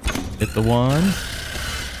 Hit the one.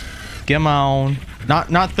 Come on.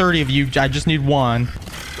 Not 30 of you. I just need one.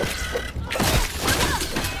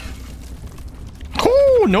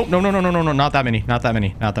 Nope, no, not that many, not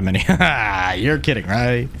that many. You're kidding,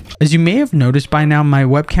 right? As you may have noticed by now, my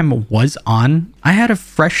webcam was on. I had a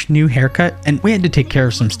fresh new haircut, and we had to take care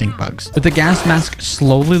of some stink bugs. With the gas mask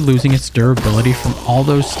slowly losing its durability from all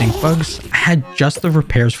those stink bugs, I had just the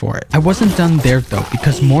repairs for it. I wasn't done there though,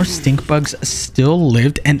 because more stink bugs still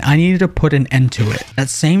lived, and I needed to put an end to it.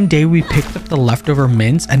 That same day, we picked up the leftover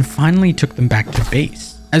mints and finally took them back to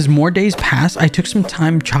base. As more days passed, I took some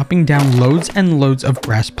time chopping down loads and loads of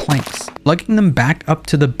grass planks, lugging them back up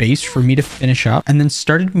to the base for me to finish up, and then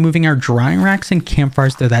started moving our drying racks and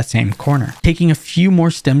campfires to that same corner. Taking a few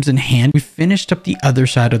more stems in hand, we finished up the other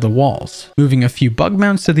side of the walls. Moving a few bug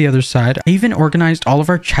mounts to the other side, I even organized all of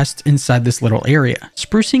our chests inside this little area,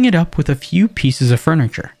 sprucing it up with a few pieces of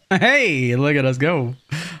furniture. Hey, look at us go.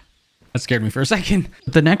 That scared me for a second.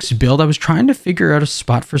 With the next build, I was trying to figure out a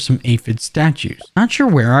spot for some aphid statues. Not sure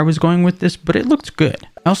where I was going with this, but it looked good.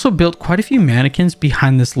 I also built quite a few mannequins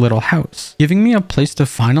behind this little house, giving me a place to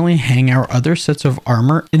finally hang our other sets of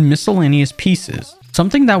armor and miscellaneous pieces.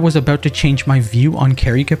 Something that was about to change my view on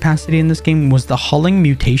carry capacity in this game was the hulling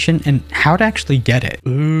mutation and how to actually get it.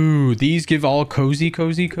 Ooh, these give all cozy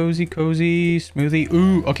smoothie.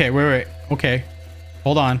 Ooh, okay, wait. Okay,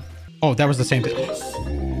 hold on. Oh, that was the same thing.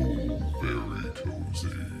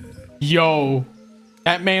 Yo,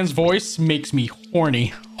 that man's voice makes me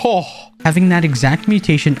horny. Oh. Having that exact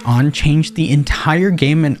mutation on changed the entire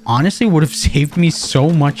game and honestly would have saved me so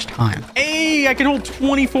much time. Hey, I can hold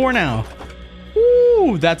 24 now.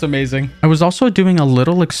 Ooh, that's amazing. I was also doing a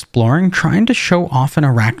little exploring, trying to show off an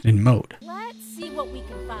arachnid mode. Let's see what we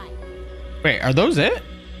can find. Wait, are those it?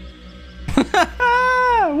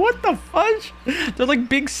 What the fudge? They're like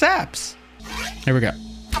big saps. Here we go.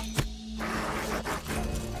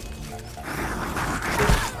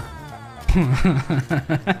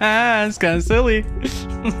 It's kind of silly.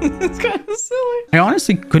 It's kind of silly. I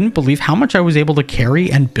honestly couldn't believe how much I was able to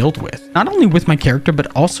carry and build with. Not only with my character,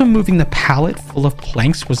 but also moving the pallet full of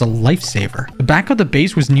planks was a lifesaver. The back of the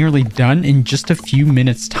base was nearly done in just a few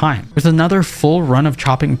minutes time. With another full run of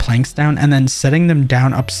chopping planks down and then setting them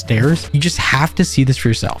down upstairs, you just have to see this for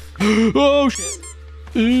yourself. Oh shit.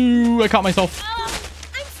 Ooh, I caught myself. I'm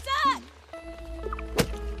stuck.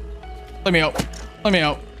 Let me out. Let me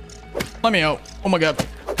out. Let me out. Oh my god.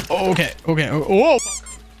 Okay. Okay. Oh.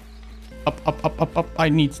 Up. I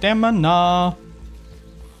need stamina.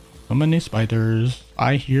 So many spiders.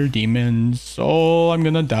 I hear demons. So I'm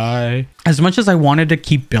gonna die. As much as I wanted to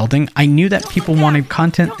keep building, I knew that people wanted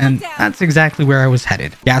content, and that's exactly where I was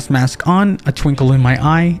headed. Gas mask on, a twinkle in my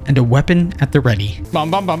eye, and a weapon at the ready.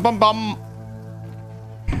 Bum bum bum bum bum.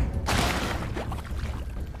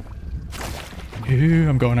 Ooh,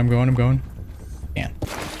 I'm going. Man.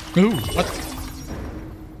 Ooh, what?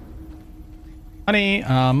 Honey,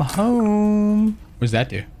 I'm home. What does that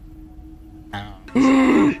do?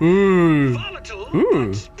 Ooh.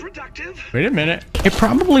 Ooh. Wait a minute. It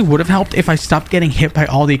probably would have helped if I stopped getting hit by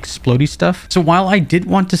all the explodey stuff. So while I did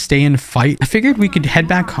want to stay and fight, I figured we could head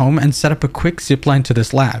back home and set up a quick zipline to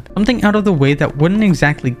this lab. Something out of the way that wouldn't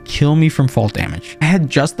exactly kill me from fall damage. I had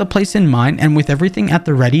just the place in mind, and with everything at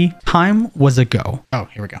the ready, time was a go. Oh,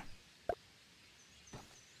 here we go.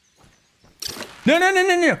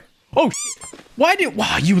 No. Oh, shit. Why did...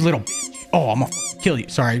 Wow, you little bitch. Oh, I'm gonna kill you.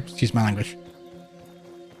 Sorry, excuse my language.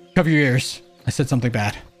 Cover your ears. I said something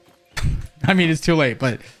bad. I mean, it's too late,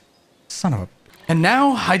 but... Son of a... And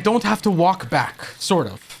now, I don't have to walk back. Sort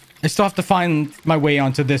of. I still have to find my way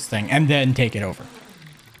onto this thing and then take it over.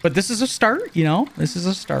 But this is a start, you know? This is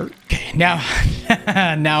a start. Okay, now...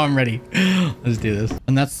 now I'm ready. Let's do this.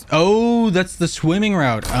 And that's... Oh, that's the swimming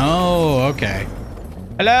route. Oh, okay.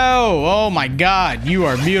 Hello. Oh my god, you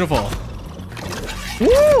are beautiful.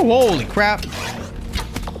 Woo, holy crap.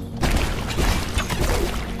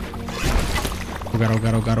 Oh god.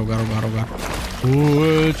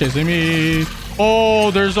 Ooh, chasing me.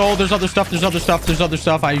 Oh, there's other stuff.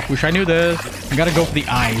 I wish I knew this. I gotta go for the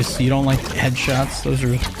eyes. So you don't like headshots. Those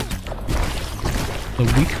are the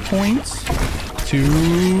weak points.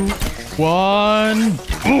 2, 1.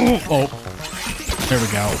 Oh, there we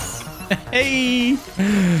go. Hey.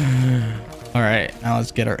 All right, now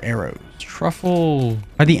let's get our arrows. Truffle.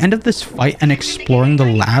 By the end of this fight and exploring the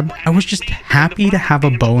lab, I was just happy to have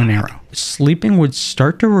a bow and arrow. Sleeping would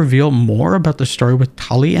start to reveal more about the story with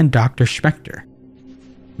Tully and Dr. Spectre.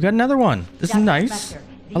 We got another one. This is nice.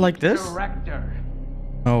 I like this.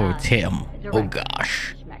 Oh, Tim. Oh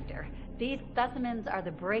gosh. These specimens are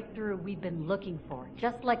the breakthrough we've been looking for,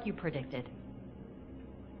 just like you predicted.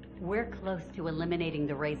 We're close to eliminating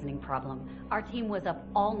the raising problem. Our team was up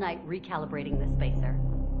all night recalibrating the spacer.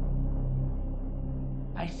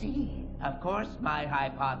 I see. Of course, my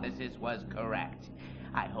hypothesis was correct.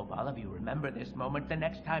 I hope all of you remember this moment the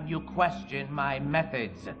next time you question my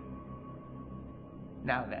methods.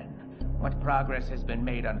 Now then, what progress has been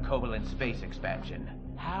made on covalent space expansion?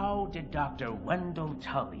 How did Dr. Wendell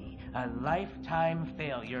Tully, a lifetime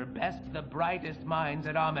failure, best the brightest minds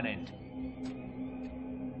at Ominent?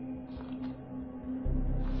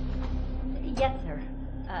 Yes, sir.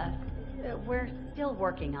 We're still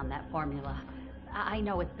working on that formula. I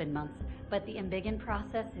know it's been months, but the Embiggen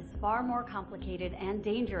process is far more complicated and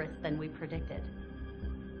dangerous than we predicted.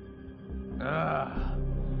 Too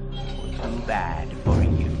bad for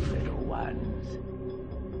you, little ones.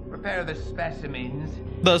 Prepare the specimens.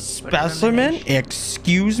 The specimen?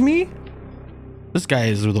 Excuse me? This guy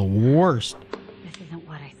is the worst. This isn't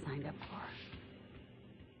what I signed up for.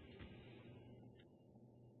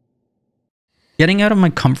 Getting out of my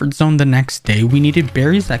comfort zone the next day, we needed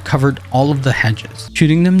berries that covered all of the hedges,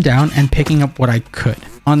 shooting them down and picking up what I could.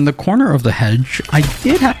 On the corner of the hedge, I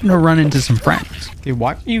did happen to run into some friends. Okay,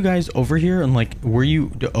 why were you guys over here and like, were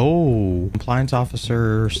you, oh, compliance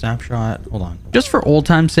officer, snapshot, hold on. Just for old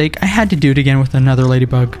time's sake, I had to do it again with another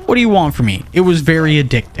ladybug. What do you want from me? It was very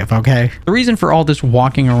addictive, okay? The reason for all this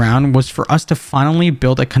walking around was for us to finally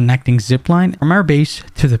build a connecting zipline from our base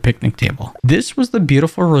to the picnic table. This was the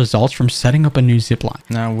beautiful results from setting up a new zipline.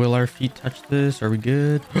 Now, will our feet touch this? Are we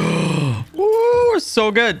good? Ooh,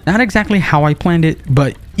 so good. Not exactly how I planned it,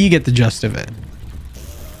 but you get the gist of it.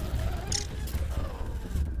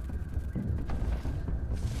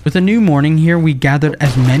 With a new morning here, we gathered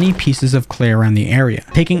as many pieces of clay around the area,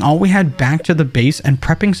 taking all we had back to the base and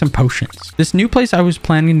prepping some potions. This new place I was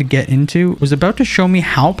planning to get into was about to show me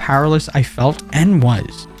how powerless I felt and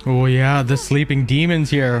was. Oh yeah, the sleeping demons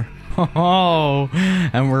here. Oh,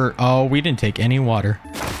 and we didn't take any water.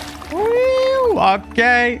 Whee! Woo!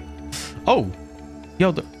 Okay. Oh.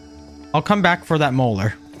 Yo, I'll come back for that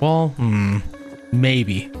molar. Well,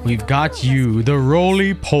 maybe. We've got you, the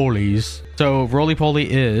roly-polies. So,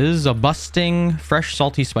 roly-poly is a busting, fresh,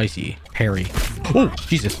 salty, spicy. Parry. Oh,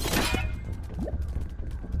 Jesus.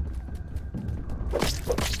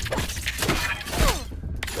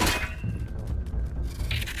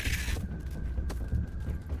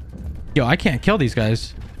 Yo, I can't kill these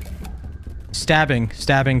guys. Stabbing,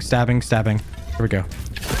 stabbing, stabbing, stabbing. Here we go.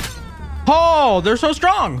 Oh, they're so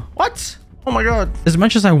strong. What? Oh my god. As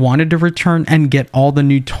much as I wanted to return and get all the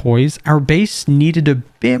new toys, our base needed a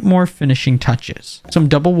bit more finishing touches. Some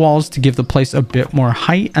double walls to give the place a bit more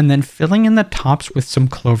height, and then filling in the tops with some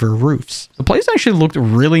clover roofs. The place actually looked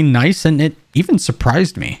really nice, and it even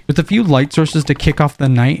surprised me. With a few light sources to kick off the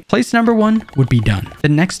night, place number 1 would be done. The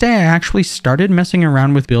next day, I actually started messing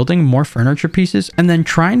around with building more furniture pieces and then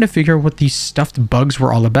trying to figure out what these stuffed bugs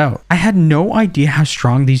were all about. I had no idea how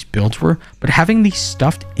strong these builds were, but having these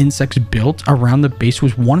stuffed insects built around the base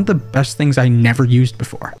was one of the best things I never used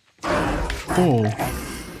before. Oh.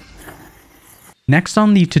 Next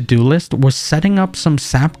on the to-do list was setting up some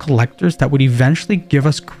sap collectors that would eventually give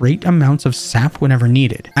us great amounts of sap whenever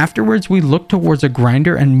needed. Afterwards, we looked towards a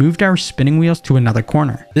grinder and moved our spinning wheels to another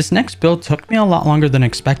corner. This next build took me a lot longer than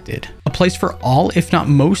expected. A place for all, if not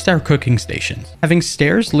most, our cooking stations. Having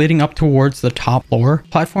stairs leading up towards the top floor,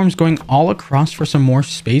 platforms going all across for some more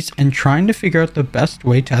space, and trying to figure out the best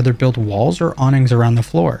way to either build walls or awnings around the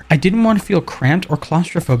floor. I didn't want to feel cramped or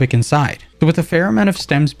claustrophobic inside. So with a fair amount of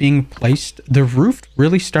stems being placed, the roof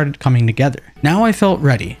really started coming together. Now I felt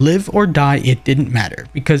ready. Live or die, it didn't matter,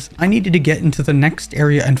 because I needed to get into the next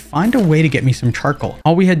area and find a way to get me some charcoal.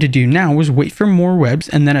 All we had to do now was wait for more webs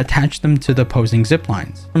and then attach them to the opposing zip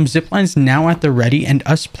lines. From zip lines now at the ready and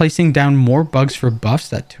us placing down more bugs for buffs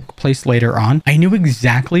that took place later on, I knew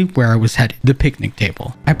exactly where I was headed, the picnic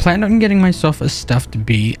table. I planned on getting myself a stuffed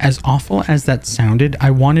bee. As awful as that sounded, I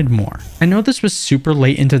wanted more. I know this was super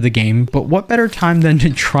late into the game, but what better time than to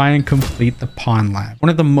try and complete the pond lab? One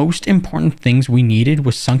of the most important things we needed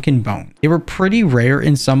was sunken bones. They were pretty rare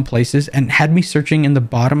in some places and had me searching in the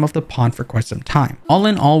bottom of the pond for quite some time. All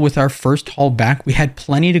in all, with our first haul back, we had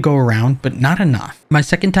plenty to go around, but not enough. My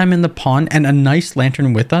second time in the pond and a nice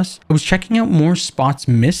lantern with us, I was checking out more spots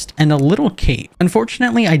missed and a little cave.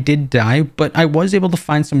 Unfortunately, I did die, but I was able to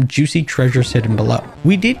find some juicy treasures hidden below.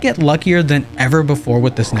 We did get luckier than ever before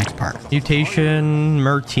with this next part. Mutation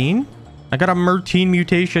Mertine? I got a Mertine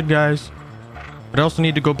mutation, guys. But I also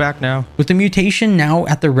need to go back now. With the mutation now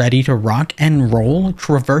at the ready to rock and roll,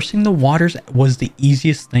 traversing the waters was the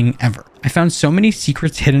easiest thing ever. I found so many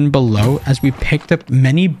secrets hidden below as we picked up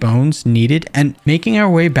many bones needed and making our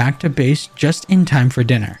way back to base just in time for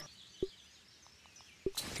dinner.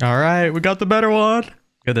 All right, we got the better one.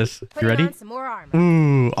 Look at this. You ready?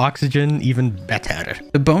 Ooh, oxygen even better.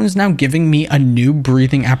 The bones now giving me a new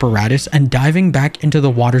breathing apparatus, and diving back into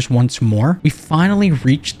the waters once more, we finally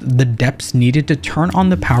reached the depths needed to turn on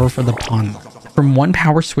the power for the pond. From one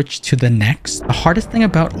power switch to the next, the hardest thing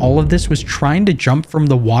about all of this was trying to jump from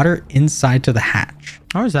the water inside to the hatch.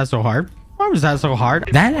 How is that so hard? Why was that so hard?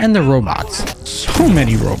 That and the robots. So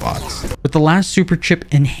many robots. With the last super chip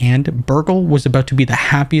in hand, Burgle was about to be the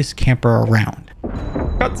happiest camper around.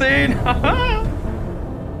 Cutscene!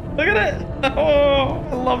 Look at it! Oh,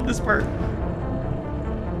 I love this part.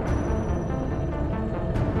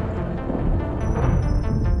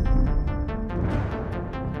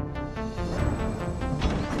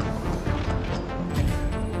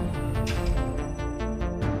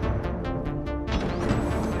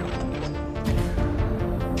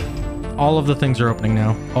 All of the things are opening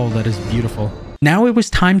now. Oh, that is beautiful. Now it was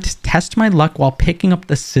time to test my luck while picking up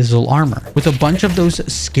the sizzle armor. With a bunch of those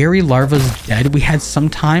scary larvas dead, we had some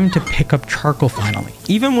time to pick up charcoal finally.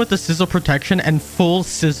 Even with the sizzle protection and full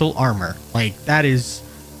sizzle armor, like that is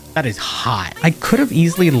hot. I could have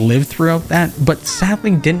easily lived throughout that, but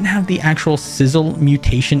sadly didn't have the actual sizzle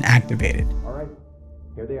mutation activated. All right,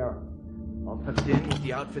 here they are. All tucked in with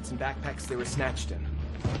the outfits and backpacks they were snatched in.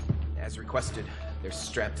 As requested, they're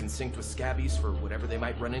strapped and synced with scabbies for whatever they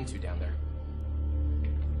might run into down there.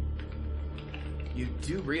 You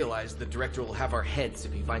do realize the director will have our heads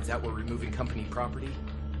if he finds out we're removing company property?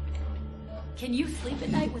 Can you sleep at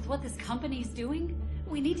night with what this company's doing?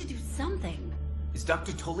 We need to do something. Is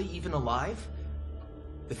Dr. Tully even alive?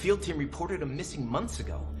 The field team reported him missing months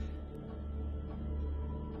ago.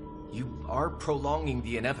 You are prolonging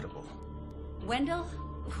the inevitable. Wendell,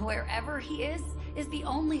 wherever he is the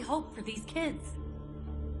only hope for these kids.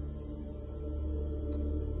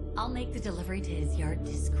 I'll make the delivery to his yard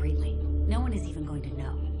discreetly. No one is even going to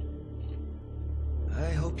know.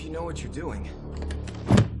 I hope you know what you're doing.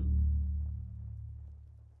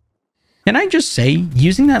 Can I just say,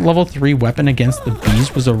 using that level 3 weapon against the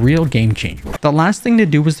bees was a real game changer. The last thing to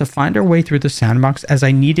do was to find our way through the sandbox, as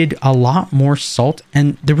I needed a lot more salt,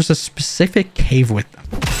 and there was a specific cave with them.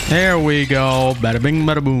 There we go. Bada bing,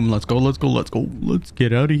 bada boom. Let's go, let's go, let's go. Let's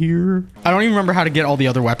get out of here. I don't even remember how to get all the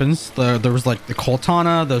other weapons. There was like the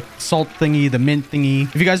Coltana, the salt thingy, the mint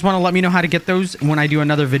thingy. If you guys want to let me know how to get those when I do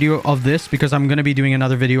another video of this, because I'm going to be doing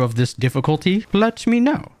another video of this difficulty, let me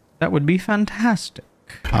know. That would be fantastic.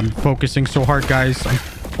 I'm focusing so hard, guys.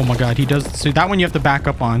 Oh my god, he does. So that one you have to back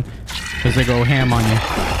up on because they go ham on you.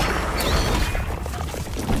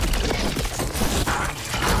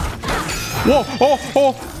 Whoa, oh,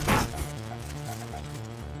 oh.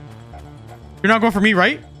 You're not going for me,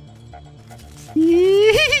 right?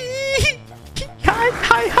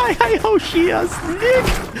 Hi, oh, she is.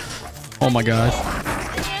 Oh my god.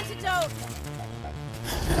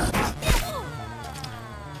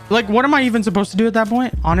 Like, what am I even supposed to do at that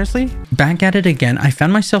point, honestly? Back at it again, I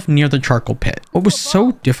found myself near the charcoal pit. What was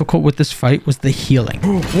so difficult with this fight was the healing.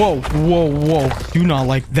 Whoa, whoa, whoa. Do not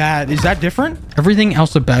like that. Is that different? Everything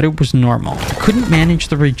else about it was normal. I couldn't manage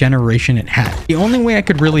the regeneration it had. The only way I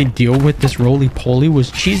could really deal with this roly-poly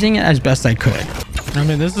was cheesing it as best I could. I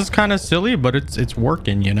mean, this is kind of silly, but it's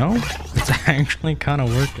working, you know? It's actually kind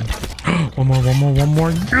of working. One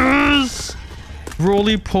more. Yes!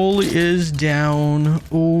 Roly-poly is down.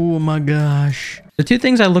 Oh my gosh. The two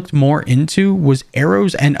things I looked more into was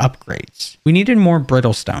arrows and upgrades. We needed more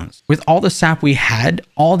brittle stones. With all the sap we had,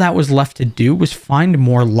 all that was left to do was find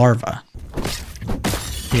more larvae.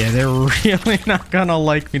 Yeah, they're really not gonna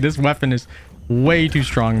like me. This weapon is way too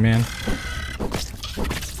strong, man.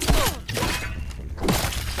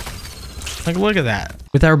 Like, look at that.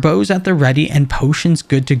 With our bows at the ready and potions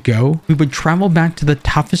good to go, we would travel back to the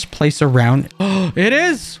toughest place around. Oh, it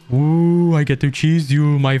is! Ooh, I get to cheese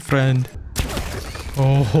you, my friend.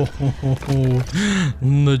 Oh,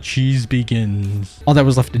 the cheese begins. All that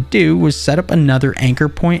was left to do was set up another anchor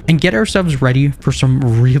point and get ourselves ready for some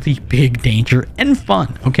really big danger and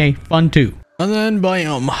fun. Okay, fun too. And then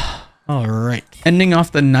bam. All right. Ending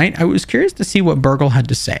off the night, I was curious to see what Burgle had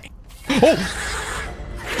to say.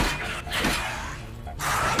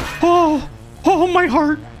 Oh! Oh, my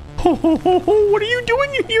heart. Oh, what are you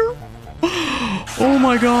doing here? Oh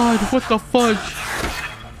my god, what the fudge?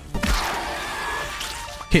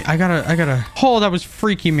 Okay, I gotta. Oh, that was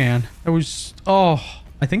freaky, man. That was. Oh,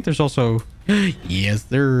 I think there's also. Yes,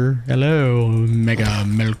 there. Hello, Mega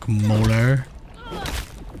Milk Molar.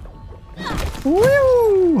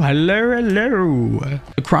 Woo! Hello.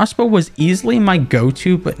 The crossbow was easily my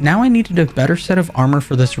go-to, but now I needed a better set of armor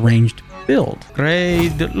for this ranged build.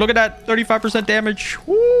 Great. Look at that. 35% damage.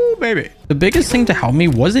 Woo, baby. The biggest thing to help me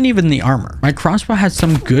wasn't even the armor. My crossbow had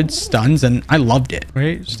some good stuns and I loved it.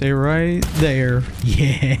 Wait, stay right there.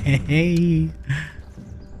 Yay.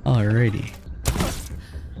 Alrighty.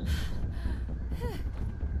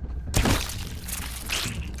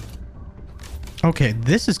 Okay,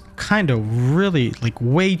 this is kind of really like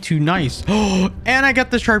way too nice. Oh, and I got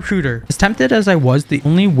the sharpshooter. As tempted as I was, the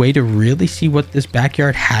only way to really see what this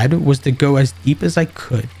backyard had was to go as deep as I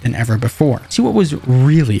could than ever before. See what was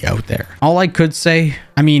really out there. All I could say,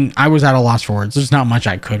 I mean, I was at a loss for words. There's not much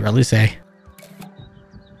I could really say.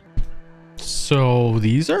 So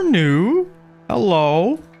these are new.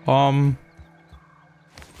 Hello.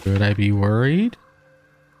 Should I be worried?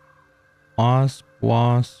 Wasp.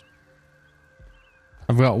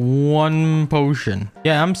 I've got one potion.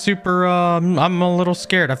 Yeah, I'm super, I'm a little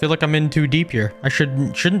scared. I feel like I'm in too deep here. I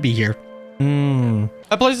shouldn't be here.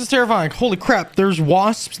 That place is terrifying. Holy crap. There's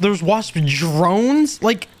wasps. There's wasp drones.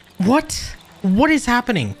 Like, what? What is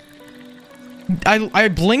happening? I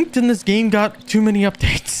blinked and this game got too many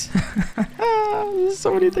updates. There's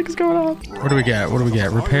so many things going on. What do we get?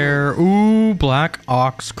 Repair. Ooh, black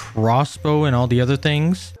ox crossbow and all the other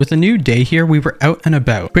things. With a new day here, we were out and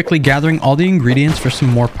about, quickly gathering all the ingredients for some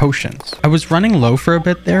more potions. I was running low for a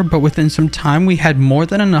bit there, but within some time, we had more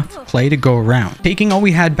than enough clay to go around, taking all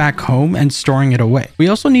we had back home and storing it away. We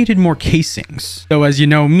also needed more casings. So as you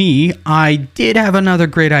know me, I did have another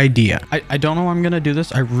great idea. I don't know how I'm going to do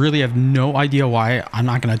this. I really have no idea why. I'm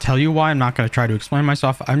not going to tell you why. I'm not going to try to explain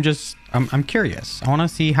myself. I'm curious. I want to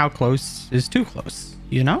see how close is too close,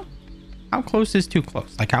 you know? How close is too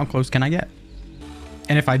close? Like, how close can I get?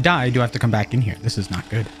 And if I die, do I have to come back in here? This is not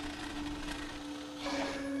good.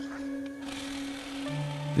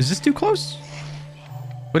 Is this too close?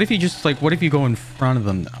 What if you just, like, what if you go in front of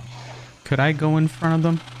them, though? Could I go in front of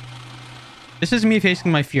them? This is me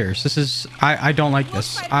facing my fears. This is... I don't like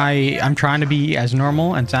this. I'm trying to be as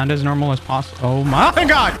normal and sound as normal as possible. Oh my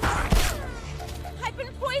god! I've been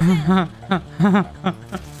poisoned.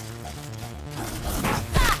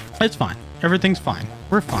 It's fine. Everything's fine.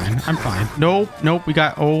 We're fine. I'm fine. Nope. Nope. We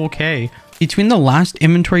got... okay. Between the last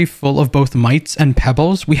inventory full of both mites and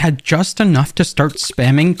pebbles, we had just enough to start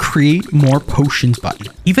spamming create more potions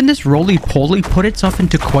button. Even this roly-poly put itself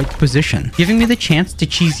into quite the position, giving me the chance to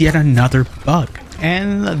cheese yet another bug.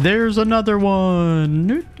 And there's another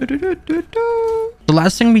one. The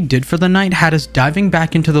last thing we did for the night had us diving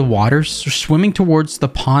back into the water, swimming towards the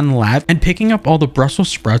pond lab, and picking up all the Brussels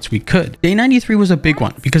sprouts we could. Day 93 was a big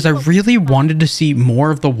one because I really wanted to see more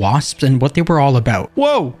of the wasps and what they were all about.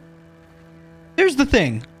 Whoa! There's the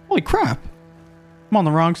thing. Holy crap. I'm on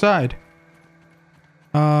the wrong side.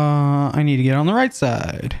 I need to get on the right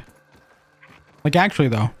side. Like, actually,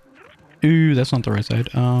 though. Ooh, that's not the right side.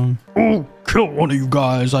 Oh, kill one of you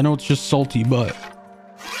guys. I know it's just salty, but...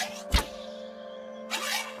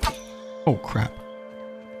 oh, crap.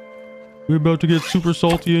 We're about to get super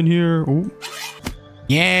salty in here. Ooh.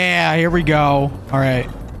 Yeah, here we go. All right.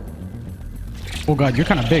 Oh, God, you're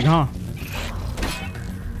kind of big, huh?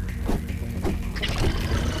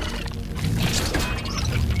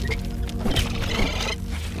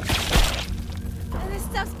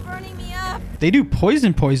 They do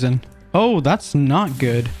poison. Oh, that's not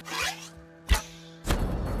good.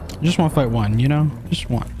 Just want to fight one, you know?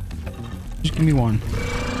 Just one. Just give me one.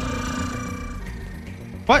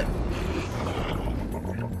 What?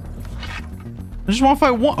 I just want to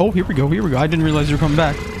fight one. Oh, here we go. Here we go. I didn't realize you were coming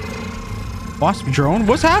back. Wasp drone?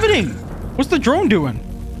 What's happening? What's the drone doing?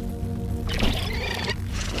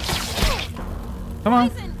 Come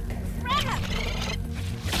on.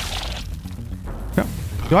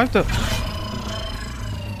 Do I have to...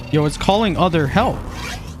 yo, it's calling other help.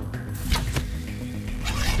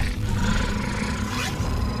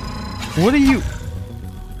 What are you...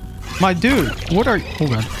 my dude, what are you... oh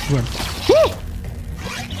god, oh god. Woo!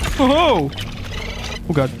 Oh!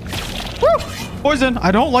 Oh god. Woo! Poison!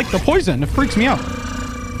 I don't like the poison. It freaks me out.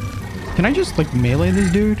 Can I just like melee this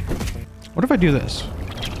dude? What if I do this?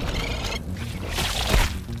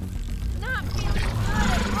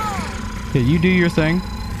 Okay, you do your thing.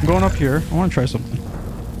 I'm going up here. I want to try something.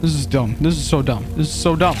 This is dumb. This is so dumb. This is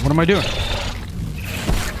so dumb. What am I doing?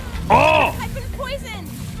 Oh! I've been poisoned.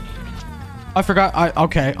 I forgot.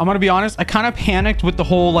 Okay, I'm gonna be honest. I kind of panicked with the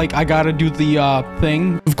whole, like, I gotta do the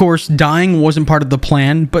thing. Of course, dying wasn't part of the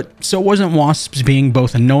plan, but so wasn't wasps being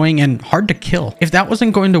both annoying and hard to kill. If that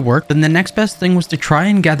wasn't going to work, then the next best thing was to try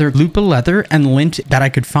and gather lupa leather and lint that I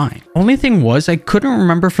could find. Only thing was, I couldn't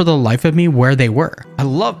remember for the life of me where they were. I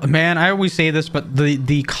love, man, I always say this, but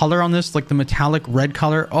the color on this, like the metallic red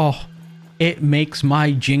color, oh, it makes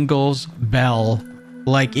my jingles bell.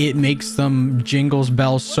 Like, it makes them jingles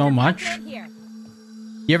bell so much.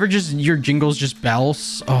 You ever just, your jingles just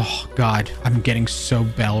bells? Oh, God. I'm getting so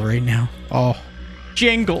bell right now. Oh,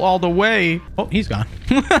 jingle all the way. Oh, he's gone.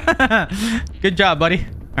 Good job, buddy.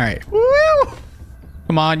 All right. Woo!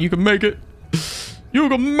 Come on, you can make it. You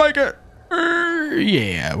can make it.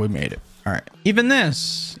 Yeah, we made it. All right. Even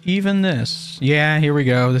this. Yeah, here we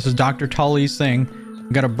go. This is Dr. Tully's thing.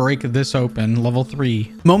 Gotta break this open. Level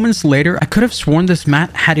 3. Moments later, I could have sworn this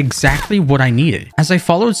mat had exactly what I needed. As I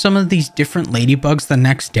followed some of these different ladybugs the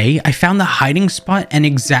next day, I found the hiding spot and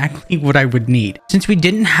exactly what I would need. Since we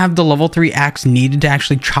didn't have the level 3 axe needed to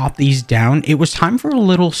actually chop these down, it was time for a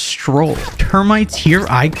little stroll. Termites, here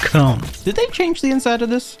I come. Did they change the inside of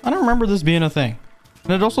this? I don't remember this being a thing.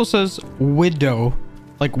 And it also says widow.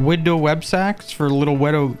 Like widow web sacks for little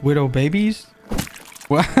widow babies.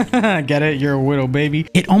 Get it? You're a widow baby.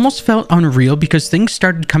 It almost felt unreal because things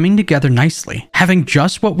started coming together nicely. Having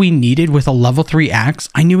just what we needed with a level 3 axe,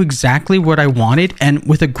 I knew exactly what I wanted, and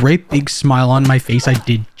with a great big smile on my face, I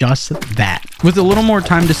did just that. With a little more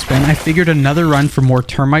time to spend, I figured another run for more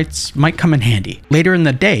termites might come in handy. Later in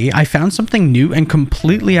the day, I found something new and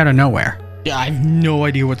completely out of nowhere. Yeah, I have no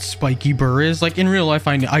idea what spiky burr is. Like, in real life,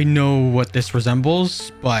 I know what this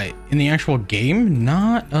resembles, but in the actual game,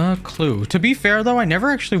 not a clue. To be fair, though, I never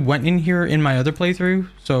actually went in here in my other playthrough.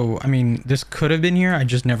 So, I mean, this could have been here. I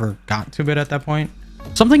just never got to it at that point.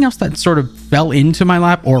 Something else that sort of fell into my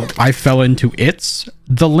lap, or I fell into its,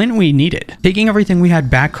 the lint we needed. Taking everything we had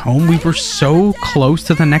back home, we were so close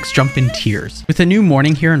to the next jump in tiers. With a new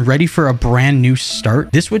morning here and ready for a brand new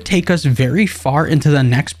start, this would take us very far into the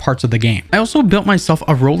next parts of the game. I also built myself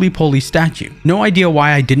a roly-poly statue. No idea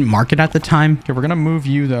why I didn't mark it at the time. Okay, we're gonna move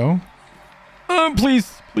you though.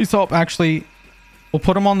 Please help. Actually, We'll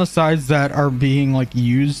put them on the sides that are being like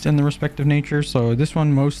used in the respective nature. So this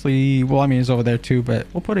one mostly, well, I mean, it's over there too, but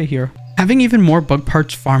we'll put it here. Having even more bug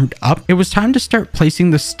parts farmed up, it was time to start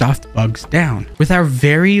placing the stuffed bugs down. With our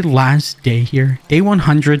very last day here, day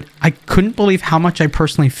 100, I couldn't believe how much I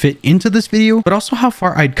personally fit into this video, but also how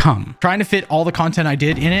far I'd come. Trying to fit all the content I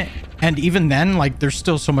did in it, and even then, like, there's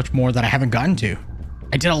still so much more that I haven't gotten to.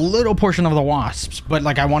 I did a little portion of the wasps, but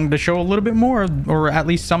like I wanted to show a little bit more, or at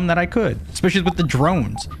least some that I could, especially with the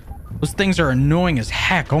drones. Those things are annoying as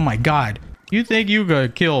heck. Oh my god. You think you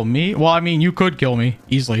could kill me? Well, I mean, you could kill me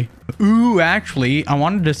easily. Ooh, actually, I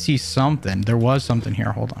wanted to see something. There was something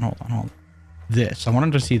here. Hold on. This. I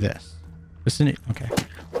wanted to see this. Isn't it? Okay.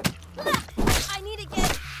 I need to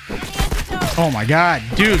get an antidote. Oh my god.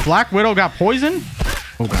 Dude, Black Widow got poisoned?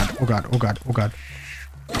 Oh god.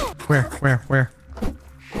 Where?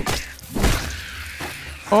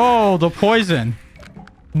 Oh, the poison.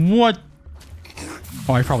 What?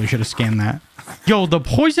 Oh, I probably should have scanned that. Yo, the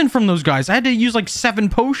poison from those guys. I had to use like 7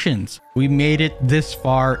 potions. We made it this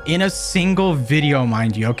far in a single video,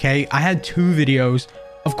 mind you, okay? I had 2 videos.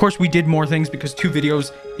 Of course, we did more things because 2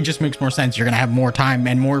 videos, it just makes more sense. You're going to have more time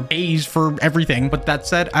and more days for everything. But that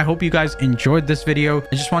said, I hope you guys enjoyed this video.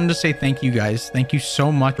 I just wanted to say thank you guys. Thank you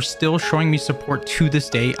so much for still showing me support to this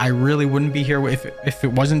day. I really wouldn't be here if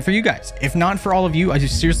it wasn't for you guys. If not for all of you, I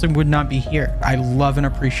just seriously would not be here. I love and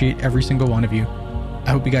appreciate every single one of you.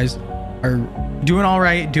 I hope you guys are doing all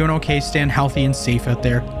right, doing okay, staying healthy and safe out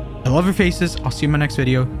there. I love your faces. I'll see you in my next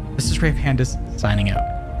video. This is Rayofpandas signing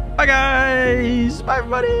out. Bye guys. Bye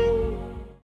everybody.